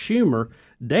Chuck Schumer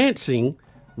dancing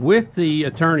with the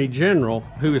Attorney General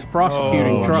who is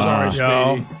prosecuting Trump.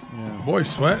 Sorry, Stevie. Boy,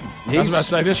 sweating. I was about to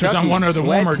say, this was on one of the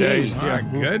warmer days. My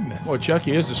goodness. Well,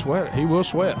 Chucky is a sweater. He will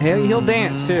sweat. He'll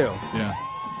dance, too. Yeah.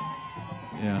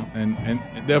 Yeah, and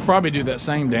they'll probably do that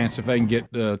same dance if they can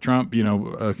get Trump,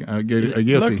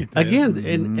 guilty. Again,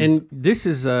 and this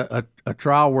is a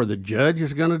trial where the judge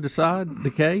is going to decide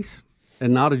the case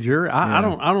and not a jury. I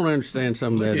don't understand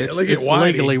some of that. It's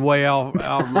legally way out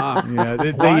of my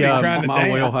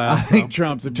my wheelhouse. I think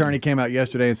Trump's attorney came out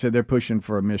yesterday and said they're pushing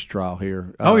for a mistrial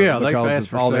here. Because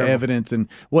of all the evidence and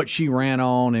what she ran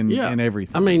on and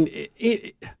everything. I mean,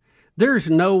 There's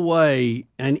no way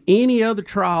in any other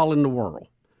trial in the world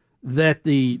that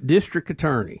the district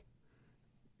attorney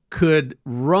could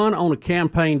run on a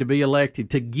campaign to be elected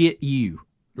to get you.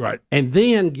 Right. And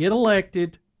then get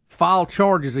elected, file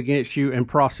charges against you, and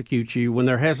prosecute you when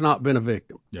there has not been a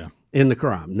victim in the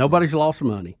crime. Nobody's lost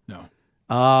money.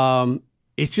 No.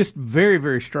 It's just very,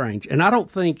 very strange. And I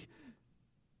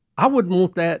wouldn't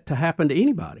want that to happen to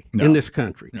anybody in this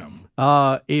country.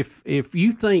 No. If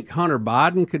you think Hunter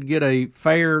Biden could get a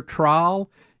fair trial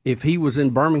if he was in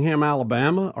Birmingham,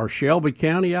 Alabama, or Shelby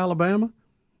County, Alabama,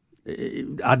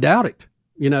 I doubt it.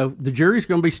 The jury's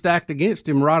going to be stacked against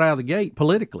him right out of the gate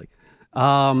politically.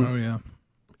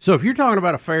 So if you're talking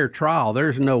about a fair trial,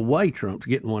 there's no way Trump's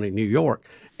getting one in New York.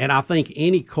 And I think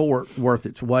any court worth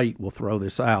its weight will throw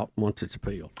this out once it's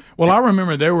appealed. Well, I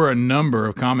remember there were a number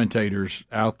of commentators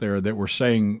out there that were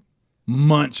saying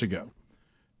months ago,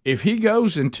 if he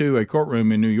goes into a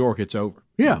courtroom in New York, it's over.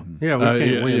 Yeah, we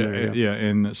can't win there. Yeah,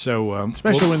 and so...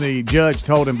 especially when the judge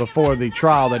told him before the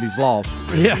trial that he's lost.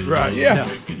 Yeah, right, yeah.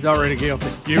 He's already guilty.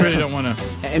 You really don't want to...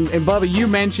 And Bubba, you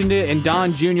mentioned it, and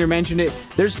Don Jr. mentioned it.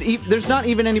 There's not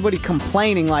even anybody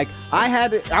complaining like,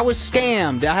 I was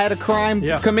scammed, I had a crime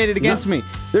committed against me.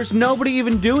 There's nobody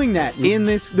even doing that in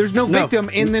this. There's no victim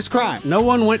in this crime. No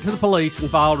one went to the police and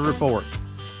filed a report.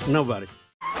 Nobody.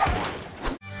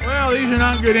 Well, these are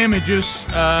not good images.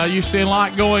 You see a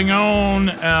lot going on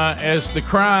as the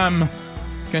crime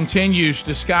continues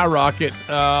to skyrocket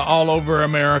all over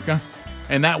America.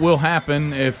 And that will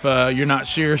happen if you're not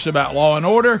serious about law and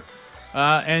order.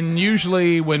 And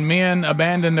usually when men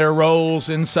abandon their roles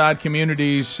inside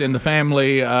communities in the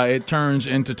family, it turns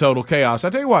into total chaos. I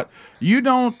tell you what, you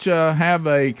don't have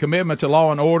a commitment to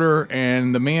law and order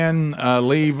and the men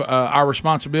leave our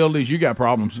responsibilities, you got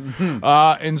problems.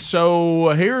 And so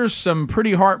here's some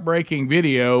pretty heartbreaking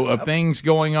video of things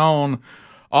going on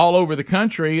all over the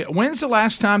country. When's the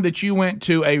last time that you went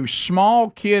to a small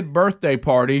kid birthday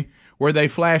party where they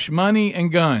flash money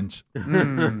and guns?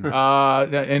 And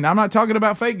I'm not talking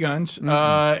about fake guns.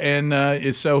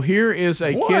 So here is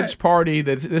a kid's party.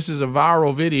 This is a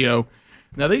viral video.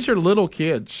 Now, these are little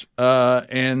kids. Here,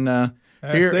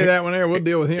 say that one there. We'll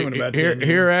deal with him in about 10 minutes.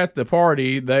 Here at the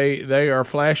party, they are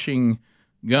flashing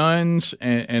guns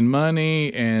and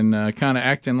money and kind of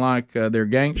acting like they're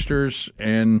gangsters.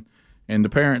 And the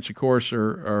parents, of course,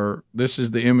 are this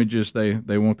is the images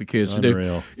they want the kids to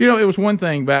do. It was one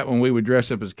thing back when we would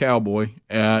dress up as a cowboy,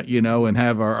 and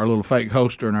have our little fake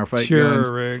holster and our fake guns.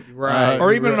 Rick. Right.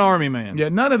 Or even an army man. Yeah,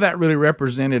 none of that really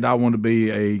represented I want to be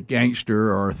a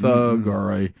gangster or a thug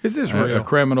or a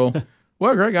criminal.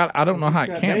 Well, Greg, I don't know how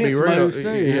it can't be real.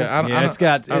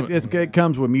 It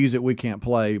comes with music we can't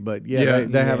play, but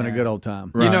they're having a good old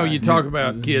time. Right. You talk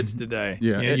about kids today.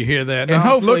 Yeah, you hear that. And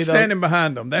hopefully look standing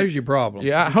behind them. There's your problem.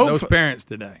 Yeah, those parents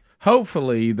today.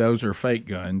 Hopefully, those are fake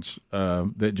guns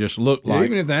that just look like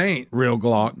even if they ain't real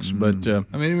Glocks. But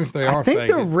even if they are, I think fake,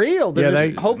 they're real. They're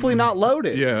just hopefully not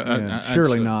loaded.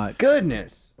 Surely not.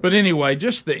 Goodness. But anyway,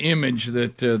 just the image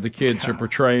that the kids are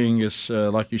portraying is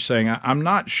like you're saying. I'm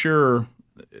not sure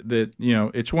that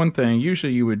it's one thing.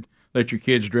 Usually, you would let your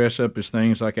kids dress up as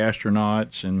things like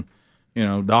astronauts and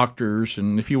doctors,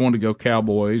 and if you want to go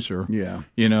cowboys or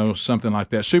something like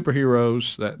that,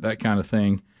 superheroes, that kind of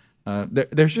thing.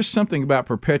 There's just something about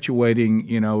perpetuating.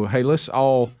 Hey, let's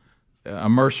all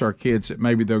immerse our kids that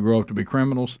maybe they'll grow up to be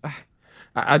criminals.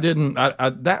 I don't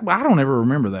ever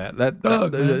remember that.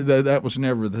 That was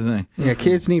never the thing. Yeah,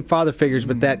 kids need father figures,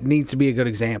 but that needs to be a good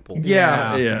example.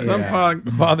 Yeah. Some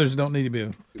fathers don't need to be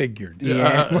figured.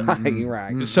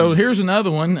 Right. So here's another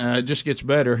one. It just gets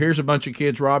better. Here's a bunch of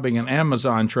kids robbing an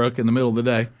Amazon truck in the middle of the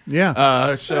day. Yeah.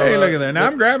 Hey, look at that. Now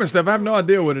I'm grabbing stuff. I have no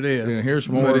idea what it is. Yeah, here's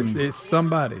more. But it's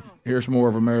somebody's. Here's more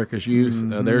of America's youth.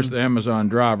 There's the Amazon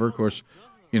driver. Of course,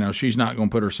 she's not going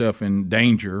to put herself in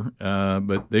danger,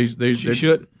 but they're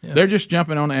just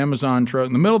jumping on an Amazon truck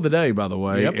in the middle of the day, by the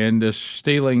way, and just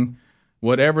stealing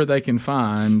whatever they can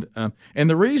find. And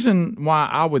the reason why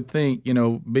I would think,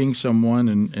 being someone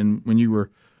and when you were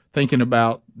thinking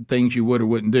about things you would or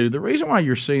wouldn't do, the reason why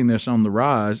you're seeing this on the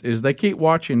rise is they keep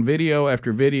watching video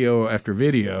after video after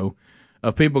video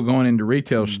of people going into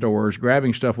retail stores,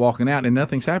 grabbing stuff, walking out, and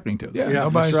nothing's happening to them. Yeah,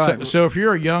 nobody's right. So if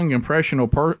you're a young,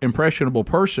 impressionable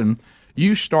person,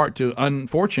 you start to,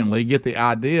 unfortunately, get the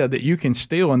idea that you can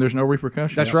steal and there's no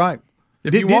repercussion. That's right.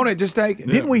 If you want it, just take it.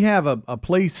 Didn't we have a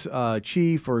police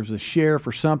chief or a sheriff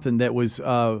or something that was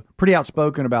pretty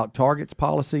outspoken about Target's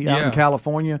policy out in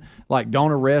California? Like,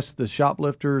 don't arrest the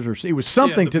shoplifters, or it was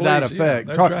something to that effect.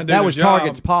 Yeah. That was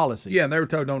Target's policy. Yeah, and they were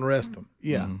told don't arrest them.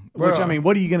 Yeah. Which,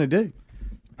 what are you going to do?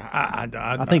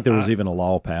 I think there was even a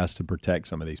law passed to protect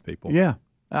some of these people. Yeah.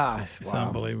 It's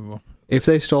unbelievable. If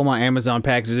they stole my Amazon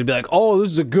packages, they'd be like, "Oh,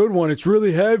 this is a good one. It's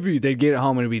really heavy." They'd get it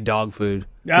home and it'd be dog food.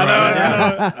 I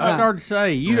know. It's hard to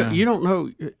say. You don't know.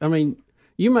 I mean,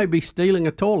 you may be stealing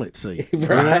a toilet seat,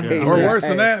 right? Or worse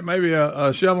than that, maybe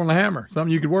a shovel and a hammer,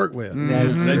 something you could work with.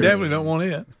 They definitely don't want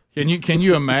it. Can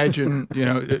you imagine?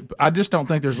 I just don't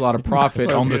think there's a lot of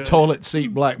profit on the toilet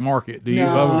seat black market. Do you?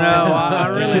 No, I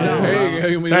really don't.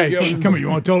 Hey, come here. You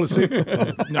want a toilet seat?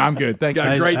 No, I'm good. Thank you.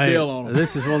 Got a great deal on them.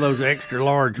 This is one of those extra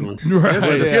large ones.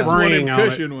 This one of them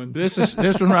cushion ones.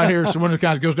 This one right here is the one that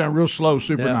kind of goes down real slow,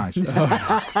 super nice. No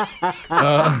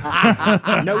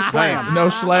slam. No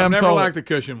slam. I've never toilet. liked the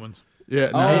cushion ones.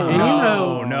 Yeah.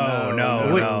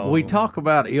 No. We talk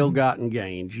about ill-gotten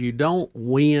gains. You don't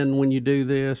win when you do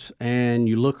this, and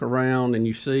you look around and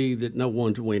you see that no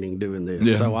one's winning doing this.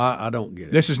 Yeah. So I don't get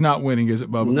it. This is not winning, is it,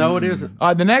 Bubba? No, it isn't.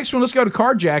 The next one, let's go to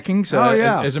carjackings.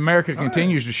 As America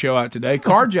continues to show out today,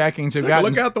 carjackings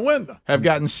Look out the window. have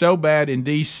gotten so bad in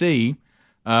D.C.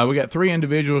 We got 3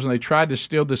 individuals, and they tried to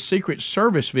steal the Secret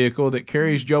Service vehicle that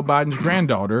carries Joe Biden's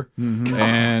granddaughter,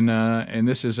 and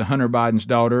this is Hunter Biden's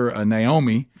daughter,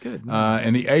 Naomi. Good.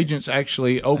 And the agents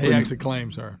actually opened. He actually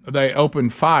claims her. They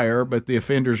opened fire, but the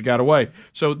offenders got away.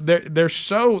 So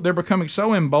they're becoming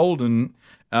so emboldened.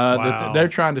 That they're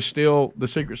trying to steal the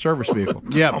Secret Service vehicle.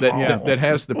 That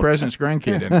has the president's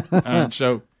grandkid in it.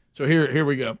 So here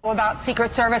we go. About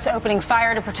Secret Service opening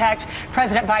fire to protect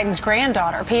President Biden's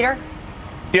granddaughter. Peter?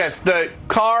 Yes, the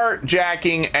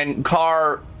carjacking and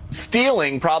car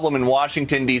stealing problem in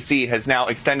Washington, D.C. has now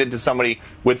extended to somebody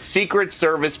with Secret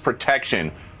Service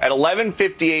protection. At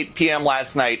 11:58 p.m.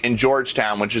 last night in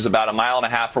Georgetown, which is about a mile and a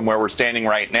half from where we're standing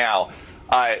right now,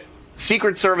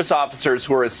 Secret Service officers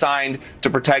who are assigned to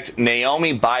protect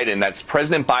Naomi Biden, that's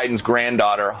President Biden's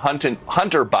granddaughter,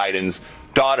 Hunter Biden's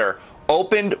daughter,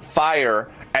 opened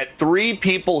fire at 3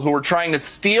 people who were trying to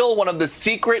steal one of the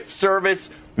Secret Service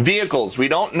vehicles. We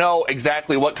don't know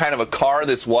exactly what kind of a car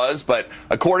this was, but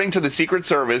according to the Secret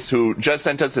Service, who just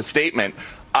sent us a statement,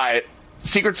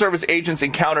 Secret Service agents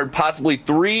encountered possibly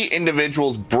 3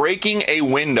 individuals breaking a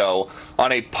window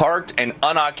on a parked and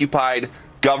unoccupied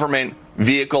government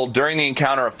vehicle. During the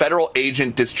encounter, a federal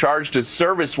agent discharged a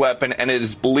service weapon, and it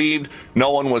is believed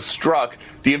no one was struck.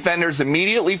 The offenders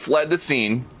immediately fled the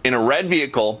scene in a red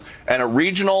vehicle, and a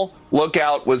regional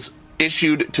lookout was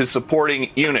issued to supporting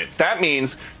units. That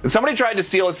means that somebody tried to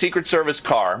steal a Secret Service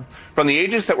car from the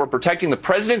agents that were protecting the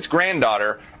president's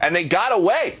granddaughter, and they got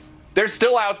away. They're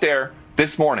still out there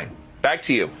this morning. Back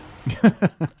to you.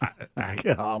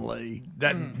 Golly.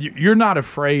 You're not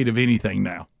afraid of anything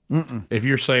now. If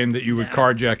you're saying that you would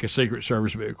carjack a Secret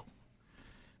Service vehicle.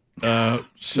 So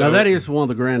now that is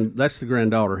one of that's the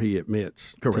granddaughter he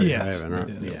admits. Correct. Having, right?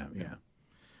 Yeah.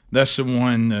 That's the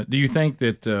one. Do you think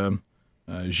that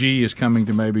Xi is coming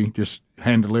to maybe just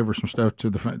hand deliver some stuff to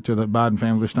the Biden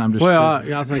family this time?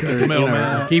 I think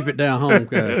they're keep it down home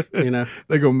because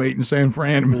they go meet in San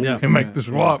Fran and make the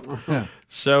swap. Yeah.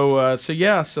 So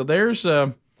there's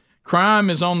crime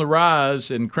is on the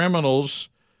rise and criminals.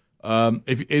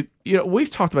 We've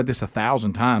talked about this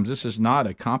 1,000 times. This is not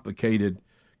a complicated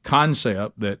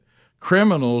concept that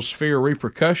criminals fear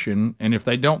repercussion, and if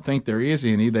they don't think there is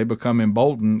any, they become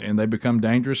emboldened and they become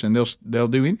dangerous, and they'll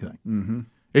do anything.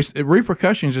 Mm-hmm.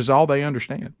 Repercussions is all they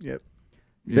understand. Yep.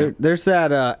 Yeah. There's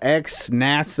that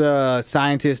ex-NASA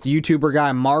scientist, YouTuber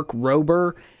guy, Mark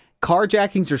Rober.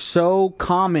 Carjackings are so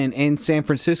common in San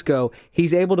Francisco,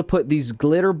 he's able to put these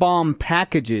glitter bomb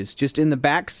packages just in the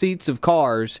back seats of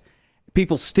cars.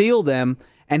 People steal them,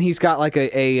 and he's got like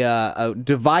a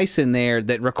device in there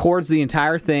that records the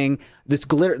entire thing. This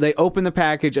glitter, they open the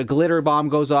package, a glitter bomb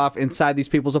goes off inside these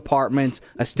people's apartments,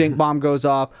 a stink bomb goes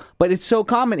off. But it's so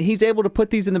common, he's able to put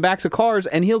these in the backs of cars,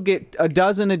 and he'll get a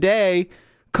dozen a day.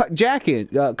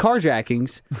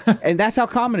 Carjackings, and that's how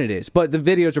common it is. But the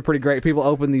videos are pretty great. People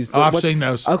open these. I've seen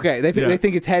those. Okay, they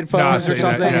think it's headphones or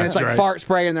something, and it's like right. fart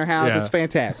spray in their house. Yeah. It's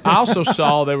fantastic. I also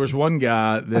saw there was one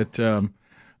guy that,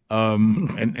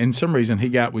 and some reason he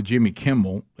got with Jimmy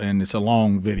Kimmel, and it's a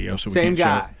long video, so we Same can't show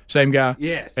guy. it. Same guy.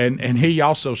 Yes. And he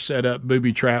also set up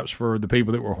booby traps for the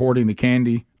people that were hoarding the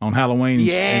candy on Halloween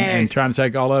and trying to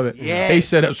take all of it. Yes. He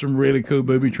set up some really cool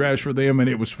booby traps for them, and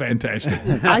it was fantastic.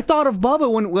 I thought of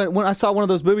Bubba when I saw one of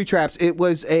those booby traps. It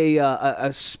was a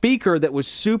speaker that was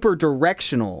super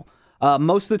directional.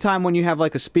 Most of the time when you have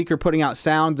like a speaker putting out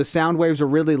sound, the sound waves are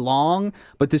really long,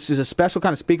 but this is a special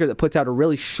kind of speaker that puts out a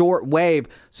really short wave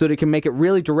so that it can make it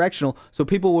really directional. So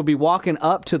people would be walking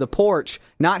up to the porch,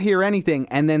 not hear anything,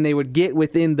 and then they would get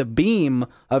within the beam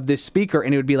of this speaker,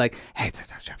 and it would be like, hey,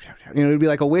 it would be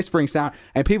like a whispering sound,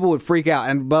 and people would freak out.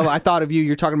 And Bubba, I thought of you.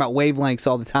 You're talking about wavelengths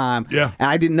all the time. Yeah. And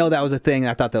I didn't know that was a thing.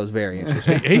 I thought that was very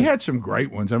interesting. He had some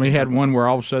great ones. I mean, he had one where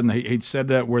all of a sudden he'd set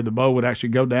it up where the bow would actually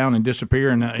go down and disappear,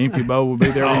 and an empty bow would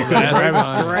be there.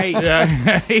 That's great.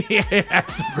 Yeah, he had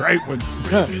some great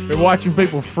ones. Been watching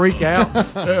people freak out.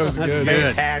 That was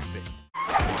good. Fantastic.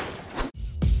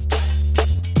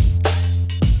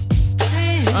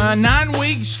 9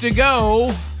 weeks to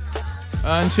go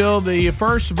until the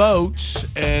first votes,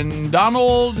 and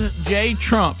Donald J.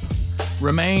 Trump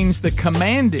remains the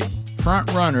commanding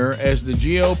front runner as the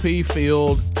GOP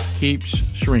field keeps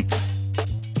shrinking.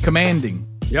 Commanding.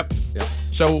 Yep.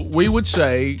 So we would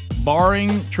say,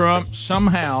 barring Trump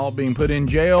somehow being put in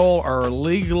jail or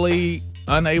legally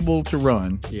unable to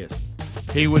run, yes,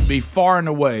 he would be far and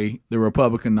away the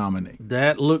Republican nominee.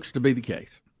 That looks to be the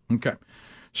case. Okay.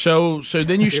 So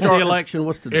then you start. If the election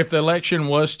was today. If the election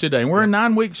was today. We're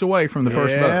 9 weeks away from the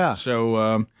first vote.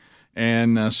 So,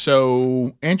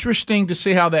 so interesting to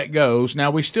see how that goes.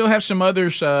 Now, we still have some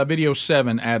others, video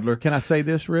 7, Adler. Can I say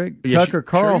this, Rick? Yes, Tucker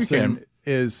Carlson sure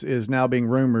is now being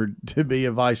rumored to be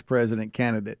a vice president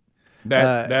candidate.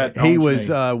 That he was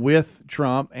with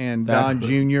Trump and Don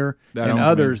Jr. and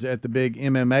others at the big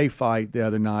MMA fight the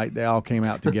other night. They all came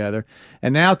out together,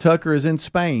 and now Tucker is in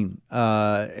Spain,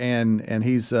 and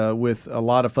he's with a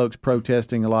lot of folks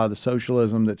protesting a lot of the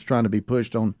socialism that's trying to be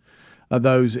pushed on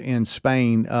those in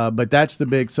Spain. But that's the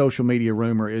big social media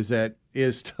rumor: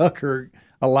 is Tucker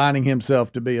aligning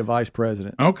himself to be a vice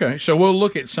president. Okay, so we'll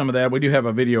look at some of that. We do have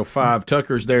a video 5.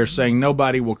 Tucker's there saying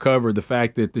nobody will cover the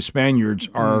fact that the Spaniards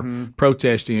are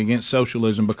protesting against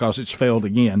socialism because it's failed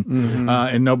again,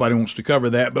 and nobody wants to cover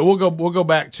that. But we'll go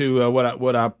back to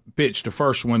what I pitched the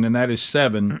first one, and that is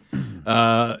 7.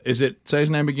 Is it, say his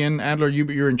name again, Adler?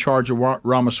 You're in charge of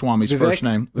Ramaswamy's first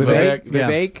name. Vivek. Yeah.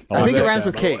 I think it rhymes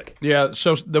with cake. Yeah.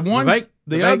 So the ones,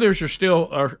 the others are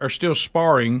still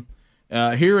sparring.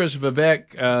 Here is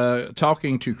Vivek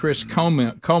talking to Chris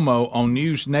Cuomo on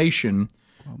News Nation,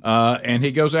 and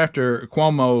he goes after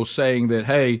Cuomo saying that,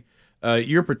 hey,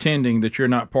 you're pretending that you're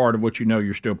not part of what you know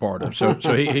you're still part of. So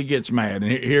he gets mad,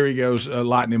 and here he goes,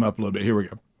 lighting him up a little bit. Here we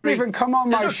go. Even come on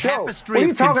my show. What are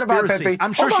you talking about, that thing?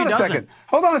 I'm sure she doesn't.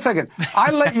 Hold on a second.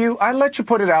 I let you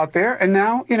put it out there, and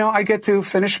now I get to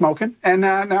finish smoking, and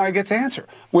now I get to answer,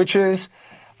 which is.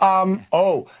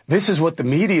 This is what the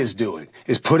media is doing,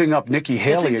 is putting up Nikki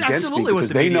Haley against me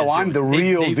because they know I'm the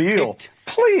real deal.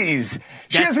 Please.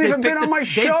 She hasn't even been on my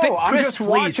show. I'm just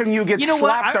watching you get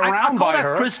slapped around by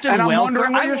her, and I'm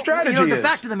wondering what your strategy is. The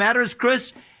fact of the matter is,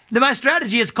 Chris, my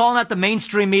strategy is calling out the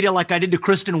mainstream media like I did to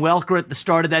Kristen Welker at the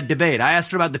start of that debate. I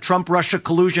asked her about the Trump-Russia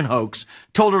collusion hoax,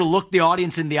 told her to look the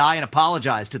audience in the eye and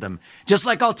apologize to them. Just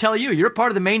like I'll tell you, you're part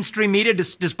of the mainstream media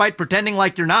despite pretending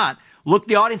like you're not. Look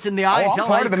the audience in the eye and tell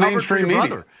how you covered for your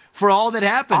brother for all that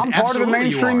happened. I'm part of the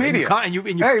mainstream media.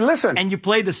 Hey, listen. And you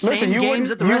play the same games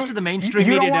that the rest of the mainstream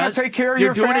media does. Take care of You're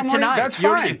your doing family? it tonight. That's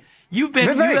fine. You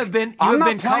have been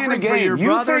covering for your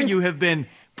brother. You have been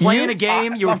playing a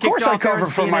game. You were kicked off there on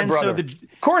CNN.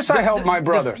 Of course I helped my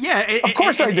brother. Of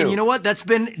course I do. And you know what? That's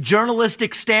been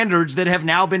journalistic standards that have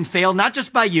now been failed, not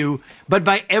just by you, but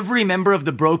by every member of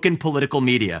the broken political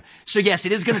media. So yes,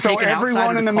 it is going to take an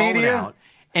outsider to call it out.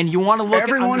 And you want to look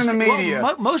everyone at in the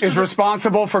media is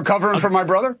responsible for covering for my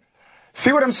brother?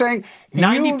 See what I'm saying?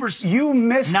 90%. You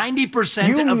miss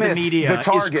 90% of the media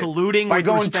is colluding with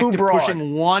respect to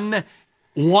pushing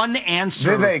one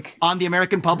answer on the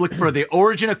American public for the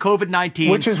origin of COVID-19,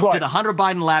 which is what? To the Hunter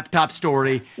Biden laptop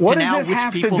story, to now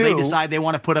which people they decide they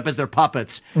want to put up as their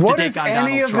puppets to take on Donald Trump. What does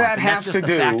any of that have to do? That's just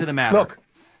the fact of the matter. Look.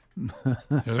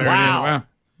 Wow.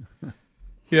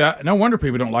 Yeah, no wonder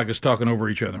people don't like us talking over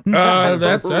each other.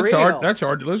 That's hard. That's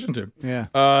hard to listen to.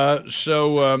 Yeah.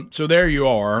 So there you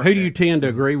are. Who do you tend to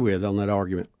agree with on that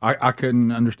argument? I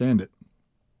couldn't understand it.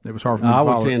 It was hard for me to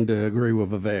follow. I would tend to agree with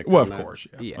Vivek. Well, of course,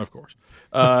 of course.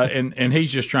 And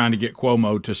he's just trying to get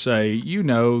Cuomo to say,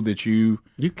 that you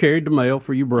carried the mail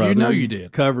for your brother. You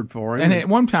did. Covered for him. And at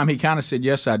one time he kind of said,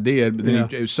 yes, I did. But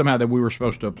then somehow that we were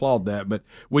supposed to applaud that. But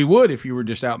we would if you were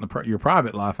just out in your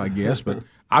private life, I guess. But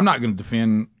I'm not going to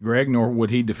defend Greg, nor would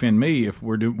he defend me if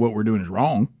what we're doing is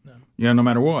wrong. no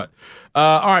matter what.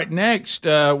 All right, next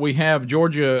we have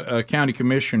Georgia County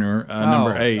Commissioner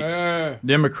number 8,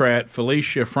 Democrat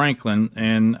Felicia Franklin,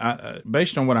 and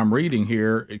based on what I'm reading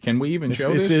here, can we even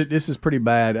show this? This is pretty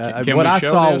bad. Can what we I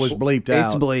show saw this? was bleeped out.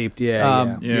 It's bleeped,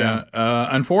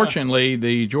 Unfortunately,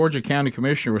 the Georgia County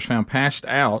Commissioner was found passed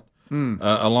out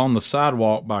along the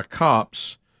sidewalk by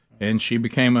cops, and she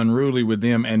became unruly with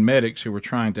them and medics who were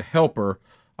trying to help her.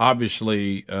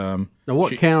 Obviously, now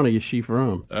what county is she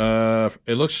from?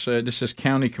 It looks. This says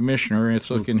county commissioner. It's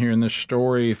looking here in this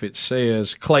story. If it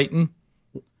says Clayton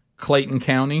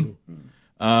County,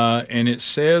 and it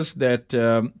says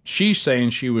that she's saying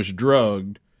she was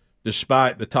drugged,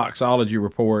 despite the toxology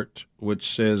report,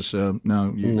 which says you something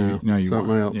else.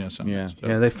 Yeah, something else. So,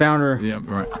 yeah, they found her. Yeah,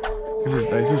 right.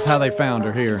 This is how they found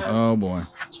her here. Oh boy!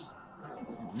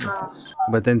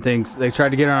 But then they tried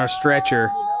to get her on a stretcher.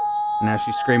 Now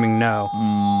she's screaming no.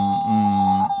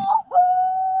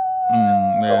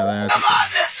 Yeah, that's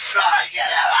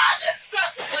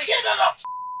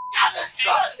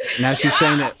Now she's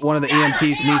saying that one of the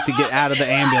EMTs needs to get out of the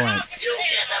ambulance.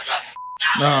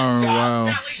 Oh,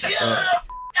 wow.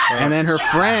 And then her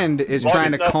friend is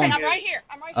trying to calm. I'm right here.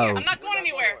 I'm right here. I'm not going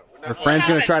anywhere. Her friend's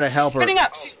going to try to help her. Spinning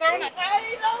up. She's throwing up.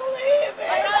 Hey, don't leave me.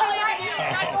 I'm not leaving you.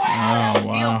 I'm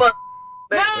not going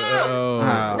Oh,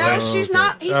 wow. No, she's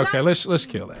not. He's okay, not. let's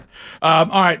kill that. All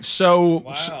right, so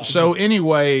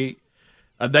anyway,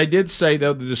 they did say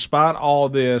though that despite all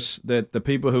this, that the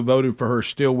people who voted for her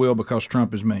still will because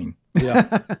Trump is mean.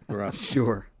 Yeah, right.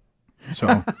 Sure.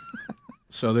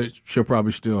 So that she'll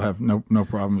probably still have no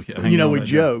problem with it. We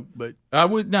joke, but I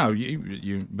would no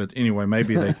you. But anyway,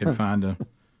 maybe they could find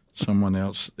someone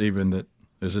else even that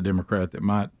is a Democrat that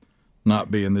might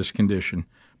not be in this condition.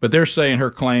 But they're saying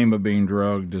her claim of being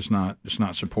drugged is not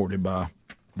supported by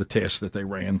the test that they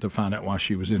ran to find out why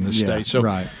she was in this state.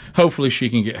 So hopefully she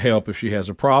can get help if she has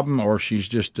a problem, or if she's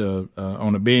just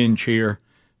on a bench here.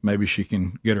 Maybe she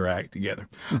can get her act together.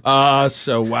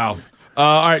 So wow.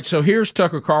 All right. So here's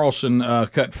Tucker Carlson,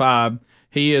 cut 5.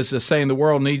 He is saying the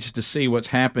world needs to see what's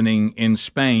happening in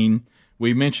Spain.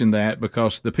 We mentioned that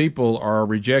because the people are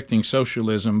rejecting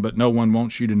socialism, but no one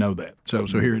wants you to know that. So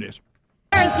here it is.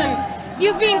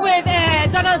 You've been with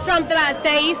Donald Trump the last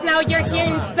days. Now you're here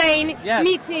in Spain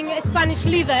meeting Spanish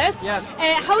leaders.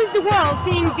 How is the world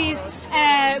seeing these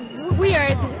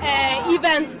weird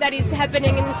events that is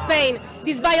happening in Spain,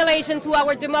 this violation to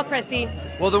our democracy?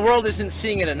 Well, the world isn't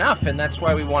seeing it enough, and that's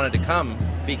why we wanted to come,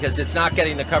 because it's not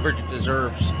getting the coverage it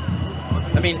deserves.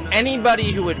 I mean,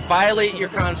 anybody who would violate your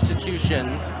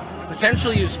Constitution,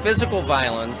 potentially use physical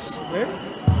violence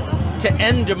to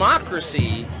end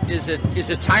democracy is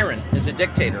a tyrant, is a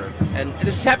dictator, and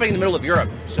this is happening in the middle of Europe.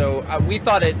 So we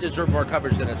thought it deserved more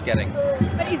coverage than it's getting.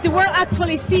 But is the world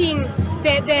actually seeing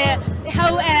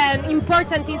how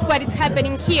important is what is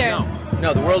happening here?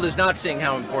 No, the world is not seeing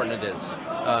how important it is,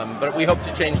 but we hope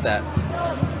to change that.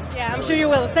 Yeah, I'm sure you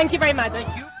will. Thank you very much.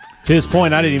 Thank you. To his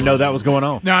point, I didn't even know that was going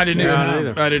on. No, I didn't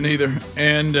either. I didn't either.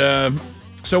 And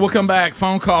so we'll come back.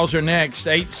 Phone calls are next.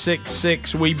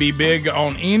 866 We Be Big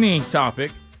on any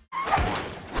topic.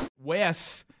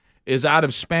 Wes is out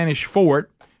of Spanish Fort,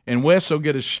 and Wes will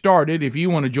get us started. If you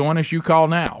want to join us, you call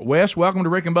now. Wes, welcome to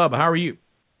Rick and Bubba. How are you?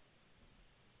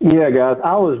 Yeah, guys,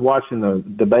 I was watching the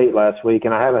debate last week,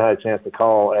 and I haven't had a chance to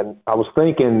call, and I was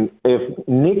thinking if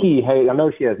Nikki Haley, I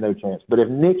know she has no chance, but if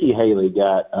Nikki Haley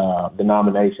got the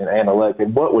nomination and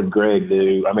elected, what would Greg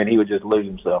do? I mean, he would just lose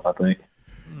himself, I think.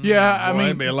 Yeah, I mean,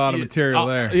 there'd be a lot of material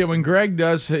there. Yeah, when Greg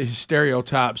does his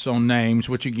stereotypes on names,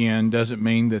 which again doesn't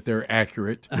mean that they're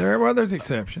accurate. There's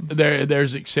exceptions.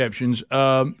 There's exceptions.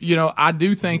 I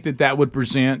do think that would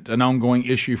present an ongoing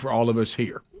issue for all of us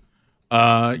here.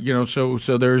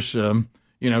 So there's,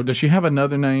 does she have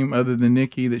another name other than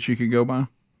Nikki that she could go by?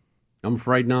 I'm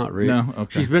afraid not, Rick. No,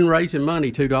 okay. She's been raising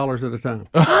money $2 at a time.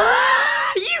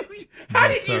 How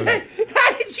did you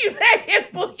let him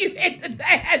pull you into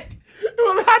that?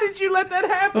 Well, how did you let that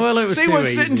happen? Well, it was we're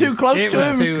sitting too close to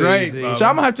him. Great, so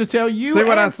I'm gonna have to tell you. See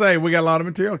what I say? We got a lot of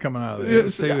material coming out of this.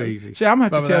 It's too easy. See, I'm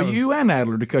gonna have to tell you and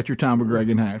Adler to cut your time with Greg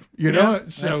in half. You know,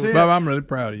 Bob, I'm really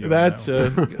proud of you. That's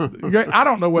great. I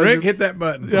don't know whether Rick, hit that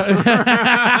button. Hit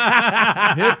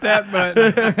that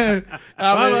button.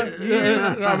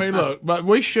 I mean, look, but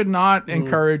we should not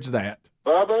encourage that.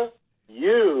 Bubba,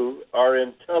 you are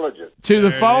intelligent. To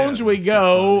the phones we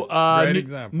go. Great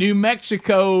example. New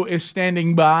Mexico is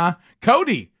standing by.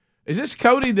 Cody, is this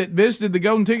Cody that visited the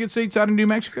golden ticket seats out in New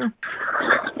Mexico?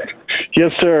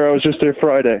 Yes, sir. I was just there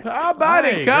Friday. How about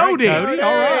it, Cody? Great, Cody.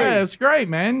 All right, that's great,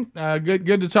 man.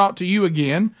 Good to talk to you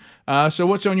again. So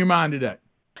what's on your mind today?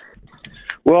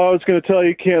 Well, I was going to tell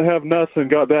you can't have nothing.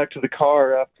 Got back to the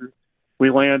car after we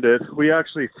landed. We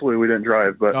actually flew. We didn't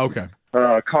drive, but okay.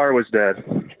 Car was dead.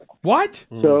 What?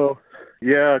 So,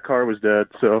 yeah, car was dead.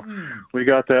 So we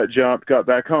got that jumped, got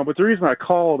back home. But the reason I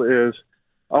called is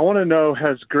I want to know,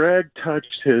 has Greg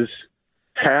touched his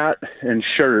hat and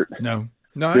shirt? No.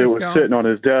 No, it was sitting on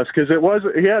his desk because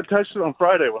he had touched it on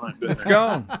Friday when I did. It's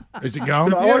gone. Is it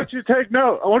gone? So I want you to take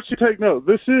note.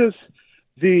 This is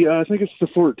I think it's the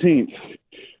 14th.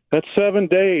 That's 7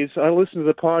 days. I listened to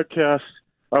the podcast.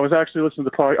 I was actually listening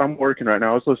to I'm working right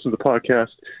now. I was listening to the podcast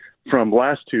from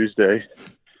last Tuesday,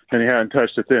 and he hadn't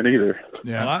touched it then either.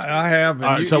 Yeah, well, I have.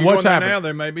 And so what's happening now?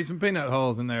 There may be some peanut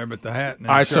holes in there, but the hat. All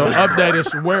right, so update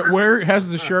us. Where has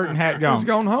the shirt and hat gone? It's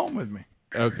gone home with me.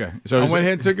 Okay, so I went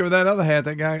ahead and took it with that other hat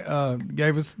that guy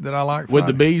gave us that I liked. With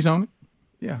the bees on it.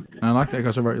 Yeah, I like that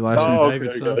because of our last name.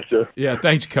 Okay, gotcha. Yeah,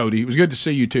 thanks, Cody. It was good to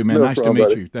see you too, man. No Nice problem, to meet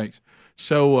buddy. you. Thanks.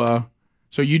 So,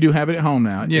 so you do have it at home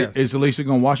now. Yes. Is Elisa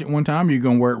going to wash it one time, or are you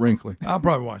going to wear it wrinkly? I'll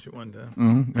probably wash it one time.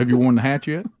 Mm-hmm. Have you worn the hat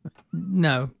yet?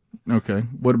 No. Okay.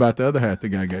 What about the other hat the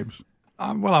guy gave us?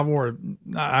 Well, I wore it.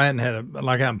 I hadn't had it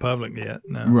out in public yet.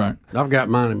 No. Right. I've got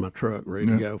mine in my truck ready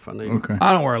to go if I need it. Okay.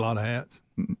 I don't wear a lot of hats.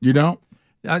 You don't?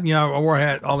 I wore a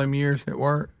hat all them years at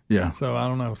work. Yeah. So I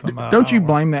don't know. Don't you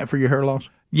blame that for your hair loss?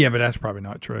 Yeah, but that's probably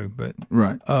not true. But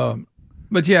right.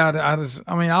 But yeah,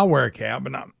 I'll wear a cap,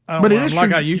 but I don't but wear it is them like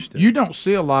true. I used to. You don't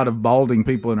see a lot of balding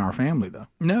people in our family, though.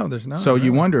 No, there's not. So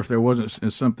you wonder if there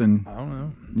wasn't something. I don't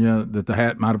know. Yeah, that the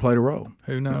hat might have played a role.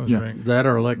 Who knows? Yeah. Rick? That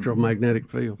or electromagnetic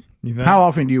fields. How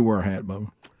often do you wear a hat, Bubba?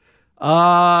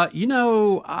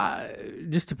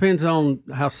 Just depends on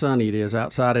how sunny it is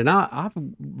outside, and I've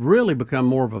really become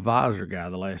more of a visor guy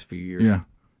the last few years. Yeah.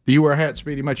 Do you wear hats,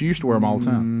 Speedy, much? You used to wear them all the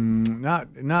time.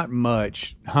 Not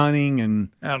much. Hunting and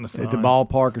out in the sun. at the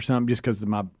ballpark or something, just because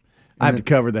I have to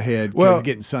cover the head because it's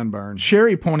getting sunburned.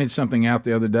 Sherry pointed something out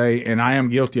the other day, and I am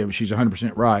guilty of it. She's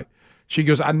 100% right. She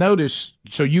goes, I noticed,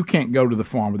 so you can't go to the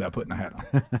farm without putting a hat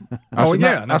on. I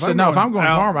said, no, if I'm going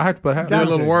to the farm, I have to put a hat on. Do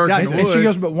a little work in the And she woods.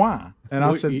 goes, but why? And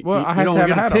I said, well, I have to have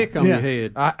a hat tick on. on your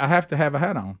head. I have to have a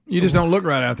hat on. You just don't look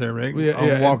right out there, Rick.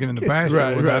 Walking in the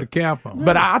pasture without a cap on.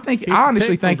 But I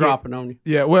honestly think dropping on you.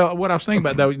 Yeah, well, what I was thinking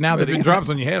about though, now that if it drops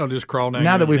on your head, it'll just crawl down.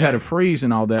 Now that we've had a freeze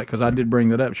and all that, because I did bring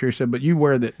that up, Sherry said, but you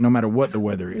wear that no matter what the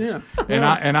weather is. Yeah.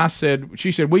 And I said,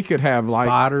 she said we could have like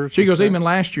spiders. She goes, even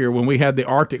last year when we had the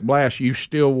Arctic blast, you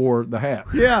still wore the hat.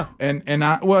 Yeah. And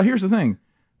here's the thing,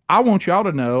 I want y'all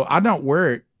to know I don't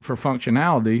wear it for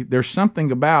functionality. There's something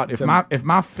about if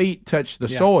my feet touch the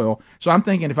soil. So I'm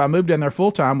thinking if I moved down there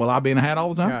full time, will I be in a hat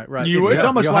all the time? Right. It's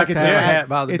almost like it's a hat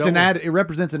by the door. It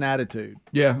represents an attitude.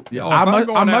 Yeah. Oh,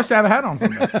 I must have a hat on.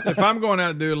 If I'm going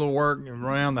out to do a little work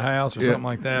around the house or something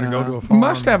like that, or go to a farm,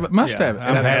 must have it.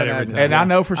 I've had every time. And I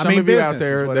know for some of you out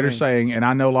there that are saying, and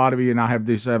I know a lot of you, and I have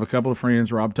a couple of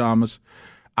friends, Rob Thomas.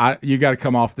 You got to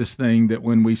come off this thing that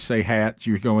when we say hats,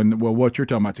 you're going, well, what you're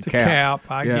talking about is a cap.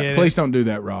 Cap, I get it. Please don't do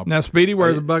that, Rob. Now, Speedy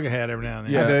wears a bucket hat every now and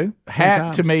then. Yeah. I do. Hat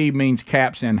Sometimes. to me means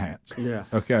caps and hats. Yeah.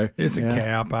 Okay. It's a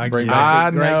cap. I get it.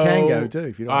 I Greg know. can go, too,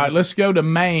 if you don't All right, want let's go to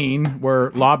Maine, where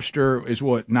lobster is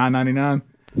what,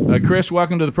 $9.99? Chris,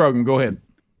 welcome to the program. Go ahead.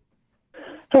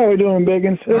 How are we doing,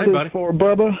 Biggins? This buddy. is for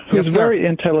Bubba, who's very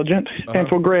intelligent, and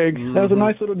for Greg. That was a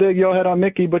nice little dig y'all had on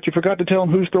Mickey, but you forgot to tell him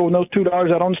who's throwing those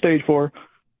 $2 out on stage for.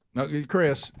 No,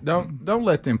 Chris, don't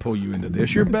let them pull you into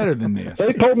this. You're better than this.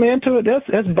 They pulled me into it.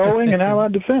 That's Boeing and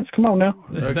Allied Defense. Come on now.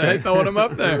 They throwing them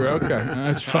up there. Okay,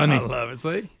 that's funny. I love it.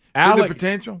 See Alex, the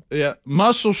potential. Yeah,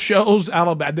 Muscle Shoals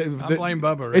Alabama. I blame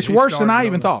Bubba. It's worse than I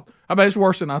even thought. I bet it's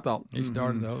worse than I thought. He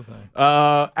started the whole thing.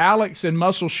 Alex and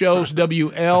Muscle Shoals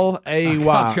WLAY.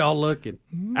 Got y'all looking.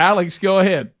 Alex, go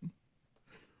ahead.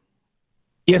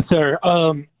 Yes, sir.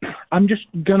 I'm just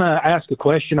gonna ask a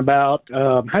question about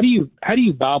how do you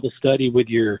Bible study with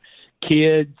your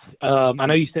kids? I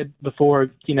know you said before,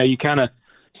 you kind of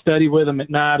study with them at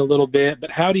night a little bit,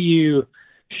 but how do you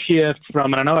shift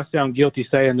from? And I know I sound guilty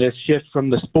saying this. Shift from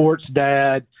the sports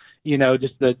dad,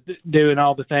 just the doing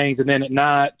all the things, and then at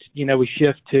night, we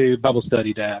shift to Bible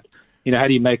study dad. How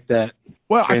do you make that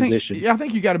transition? I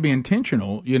think you got to be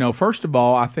intentional. First of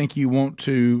all, I think you want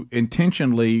to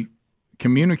intentionally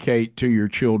communicate to your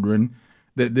children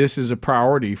that this is a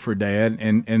priority for dad,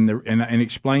 and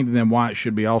explain to them why it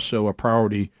should be also a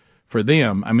priority for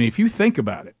them. I mean, if you think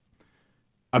about it,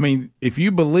 if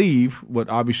you believe what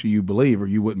obviously you believe, or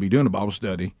you wouldn't be doing a Bible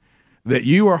study, that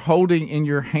you are holding in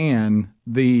your hand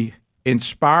the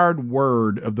inspired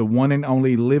word of the one and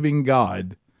only living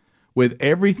God, with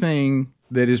everything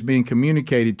that is being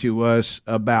communicated to us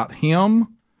about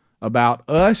Him, about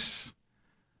us,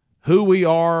 who we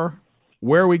are,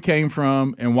 where we came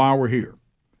from, and why we're here.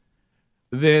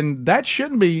 then that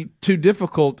shouldn't be too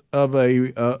difficult of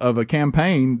a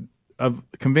campaign of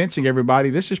convincing everybody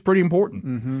this is pretty important.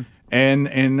 Mm-hmm.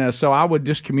 And so I would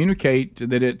just communicate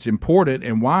that it's important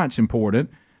and why it's important.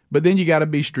 But then you got to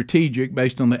be strategic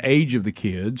based on the age of the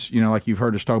kids. You know, like you've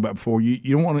heard us talk about before.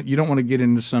 You don't want to get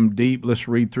into some deep. Let's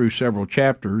read through several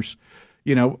chapters.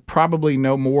 You know, probably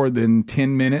no more than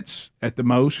 10 minutes at the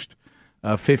most.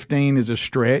 15 is a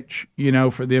stretch. You know,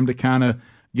 for them to kind of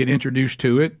get introduced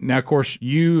to it. Now, of course,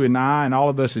 you and I and all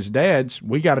of us as dads,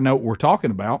 we got to know what we're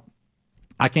talking about.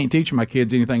 I can't teach my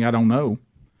kids anything I don't know,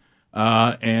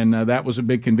 and that was a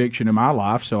big conviction in my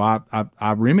life. So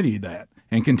I remedied that.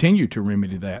 And continue to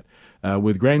remedy that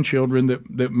with grandchildren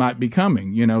that might be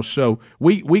coming, you know. So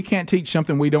we can't teach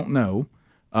something we don't know,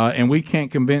 and we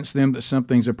can't convince them that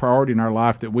something's a priority in our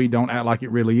life that we don't act like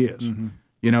it really is. Mm-hmm.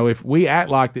 You know, if we act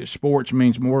like that sports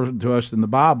means more to us than the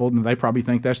Bible, then they probably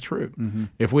think that's true. Mm-hmm.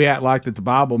 If we act like that the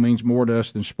Bible means more to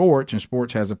us than sports, and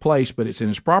sports has a place, but it's in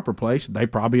its proper place, they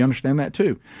probably understand that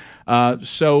too.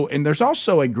 And there's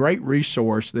also a great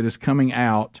resource that is coming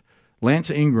out.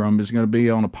 Lance Ingram is going to be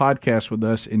on a podcast with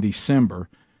us in December,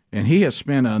 and he has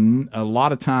spent a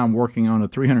lot of time working on a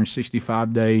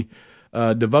 365-day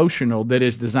devotional that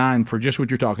is designed for just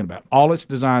what you're talking about. All it's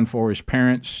designed for is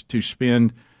parents to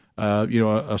spend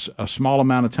a small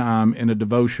amount of time in a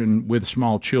devotion with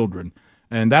small children,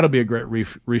 and that'll be a great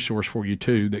resource for you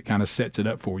too that kind of sets it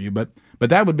up for you. But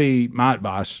that would be my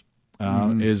advice.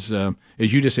 Is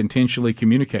you just intentionally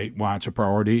communicate why it's a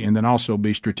priority, and then also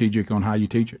be strategic on how you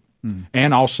teach it. Mm-hmm.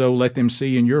 And also let them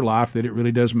see in your life that it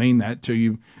really does mean that to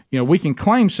you. You know, we can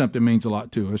claim something means a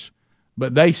lot to us,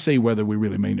 but they see whether we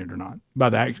really mean it or not by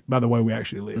the way we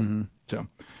actually live. Mm-hmm.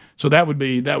 So that would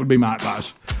be my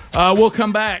advice. We'll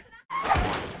come back.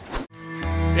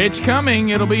 It's coming.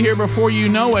 It'll be here before you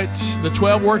know it. The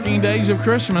 12 working days of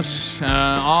Christmas.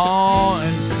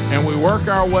 And we work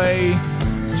our way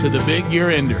to the big year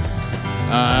ender.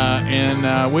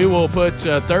 And we will put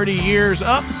 30 years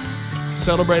up.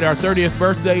 Celebrate our 30th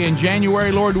birthday in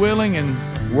January, Lord willing,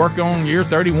 and work on year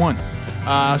 31.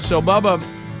 So, Bubba,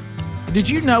 did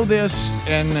you know this?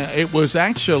 And it was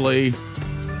actually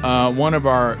one of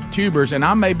our tubers, and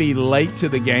I may be late to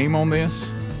the game on this.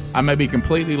 I may be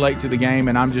completely late to the game,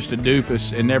 and I'm just a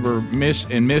doofus and never missed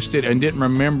it and didn't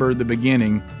remember the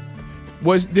beginning.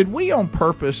 Did we on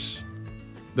purpose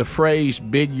the phrase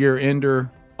big year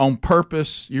ender on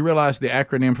purpose? You realize the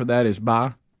acronym for that is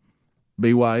BYE.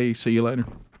 BYE, see you later.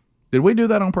 Did we do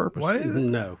that on purpose? What is it?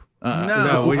 No.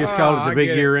 No, we just called it the big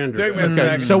year ender. Took me a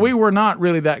second. So we were not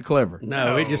really that clever.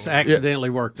 No, it just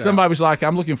accidentally worked out. Somebody was like,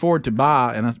 I'm looking forward to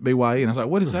BYE, and BYE, and I was like,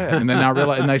 what is that? And then I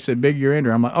realized, and they said big year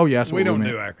ender. I'm like, oh, yeah, that's what we don't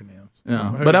meant. do acronyms.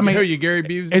 No. But I mean, who you, Gary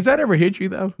Busey? Has that ever hit you,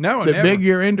 though? No, the never. big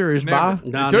year ender is BYE?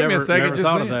 No, it took me a second just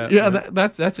thought of then. that. Yeah,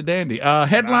 that's a dandy.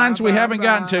 Headlines we haven't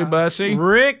gotten to, Bussy.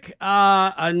 Rick,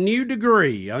 a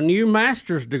new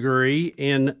master's degree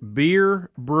in beer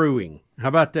brewing. How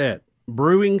about that?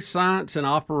 Brewing Science and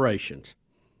Operations.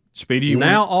 Speedy,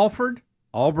 now offered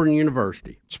Auburn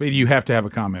University. Speedy, you have to have a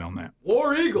comment on that.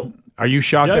 War Eagle. Are you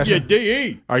shocked?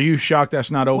 WDE. Are you shocked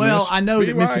that's not Ole Miss? Well, I know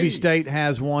that Mississippi State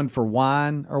has one for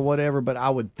wine or whatever, but I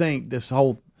would think this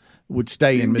whole would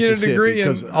stay in Mississippi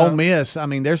because Ole Miss. I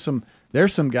mean, there's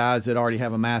some guys that already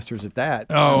have a master's at that.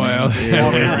 Oh well, on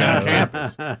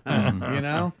campus. You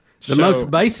know. The most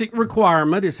basic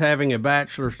requirement is having a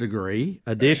bachelor's degree.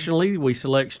 Additionally, we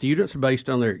select students based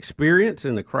on their experience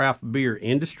in the craft beer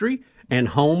industry and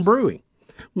home brewing.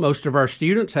 Most of our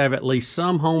students have at least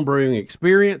some home brewing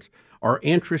experience or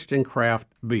interest in craft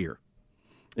beer.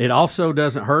 It also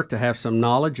doesn't hurt to have some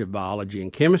knowledge of biology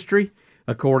and chemistry.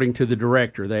 According to the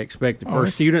director, they expect the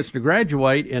first students to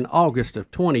graduate in August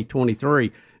of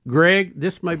 2023. Greg,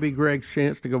 this may be Greg's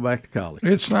chance to go back to college.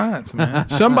 It's science, man.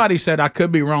 Somebody said, I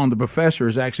could be wrong, the professor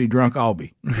is actually drunk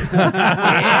Albie. Look at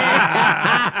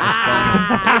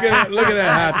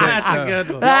that high-tech That's stuff. a good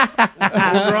one.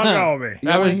 Drunk Albie. You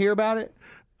want to hear about it?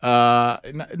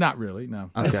 Not really, no.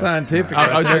 That's scientific.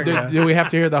 Do we have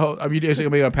to hear the whole? Is it going to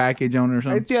be a package on it or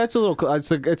something? It's a little.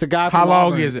 It's a guy. From How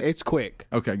long Auburn. is it? It's quick.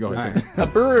 Okay, go ahead. A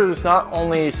brewer is not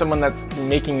only someone that's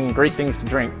making great things to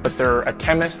drink, but they're a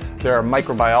chemist, they're a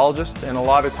microbiologist, and a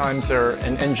lot of times they're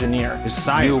an engineer.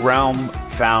 New Realm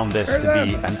found this to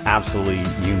be an absolutely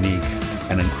unique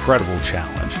and incredible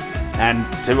challenge.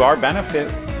 And to our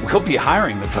benefit, we'll be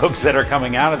hiring the folks that are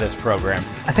coming out of this program.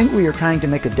 I think we are trying to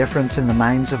make a difference in the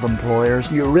minds of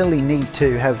employers. You really need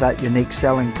to have that unique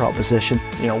selling proposition.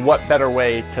 You know, what better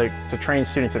way to train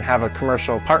students and have a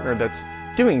commercial partner that's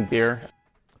doing beer?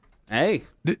 Hey,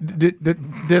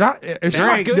 Did I? It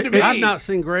sounds good to me. I've not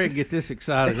seen Greg get this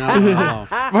excited. Wait a minute.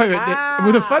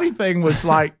 Well, the funny thing was,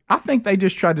 like, I think they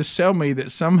just tried to sell me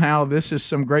that somehow this is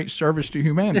some great service to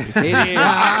humanity. It is.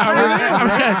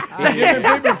 Giving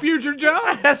people future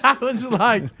jobs. I was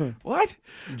like, what?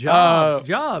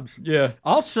 Jobs. Yeah.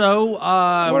 Also,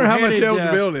 I wonder how much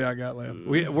eligibility I got left.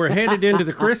 We're headed into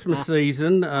the Christmas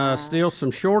season. Still some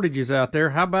shortages out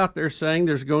there. How about they're saying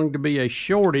there's going to be a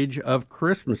shortage of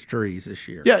Christmas trees this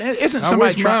year? Yeah, isn't I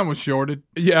somebody wish mine was shorted.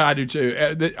 Yeah, I do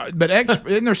too. But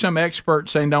isn't there some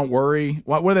experts saying don't worry?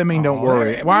 What do they mean don't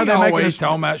worry? Why are they making us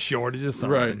talking about shortages?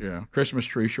 Right, yeah. Christmas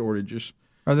tree shortages.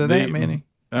 Are there that many?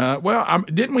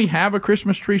 Didn't we have a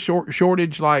Christmas tree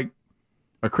shortage like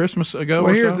a Christmas ago?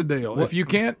 Well, or here's so? the deal. If you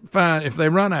can't find, if they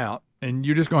run out, and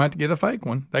you're just going to have to get a fake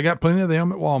one. They got plenty of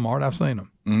them at Walmart. I've seen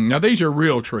them. Now, these are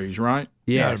real trees, right?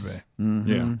 Yes. Mm-hmm.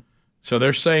 Yeah. So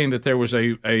they're saying that there was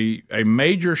a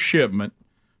major shipment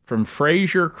from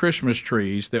Fraser Christmas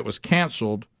trees that was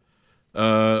canceled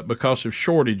because of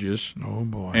shortages. Oh,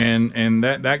 boy. And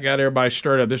that got everybody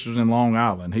stirred up. This was in Long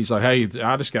Island. He's like, hey,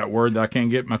 I just got word that I can't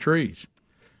get my trees.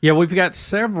 Yeah, we've got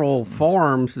several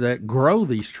farms that grow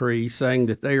these trees saying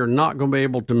that they are not going to be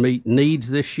able to meet needs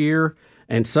this year,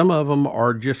 and some of them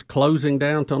are just closing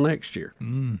down till next year.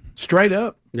 Straight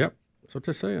up. Yep, that's what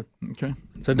they're saying. Okay.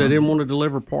 Said they didn't want to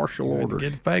deliver partial orders.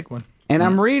 Get a fake one. And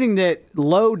I'm reading that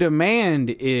low demand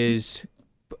is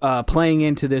playing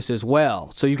into this as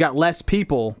well. So you've got less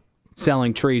people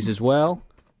selling trees as well.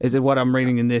 Is it what I'm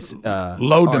reading in this?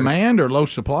 Low demand or low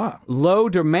supply? Low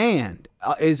demand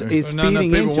is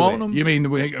feeding into it. You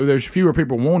mean there's fewer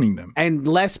people wanting them, and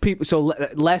less people. So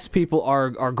less people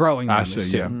are growing them. I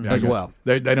see, as well.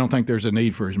 They don't think there's a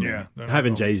need for as many. I'm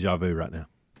having deja vu right now.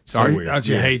 Sorry, weird. Don't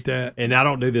you hate that? And I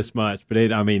don't do this much, but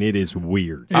it is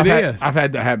weird. I've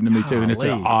had that happen to me too, and it's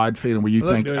an odd feeling where you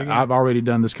think I've already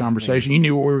done this conversation. You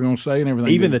knew what we were going to say and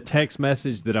everything. Even the text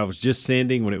message that I was just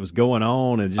sending when it was going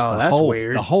on, and just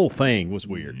the whole thing was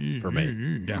weird for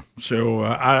me. Yeah. So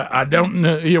I don't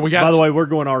know. We got. By the way, we're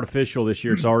going artificial this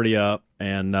year. It's already up,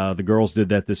 and the girls did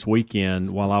that this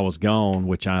weekend while I was gone,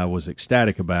 which I was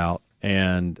ecstatic about.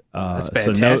 And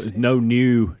so no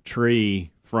new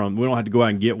tree. We don't have to go out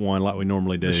and get one like we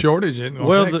normally do. The shortage isn't going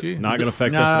to affect you. Not going to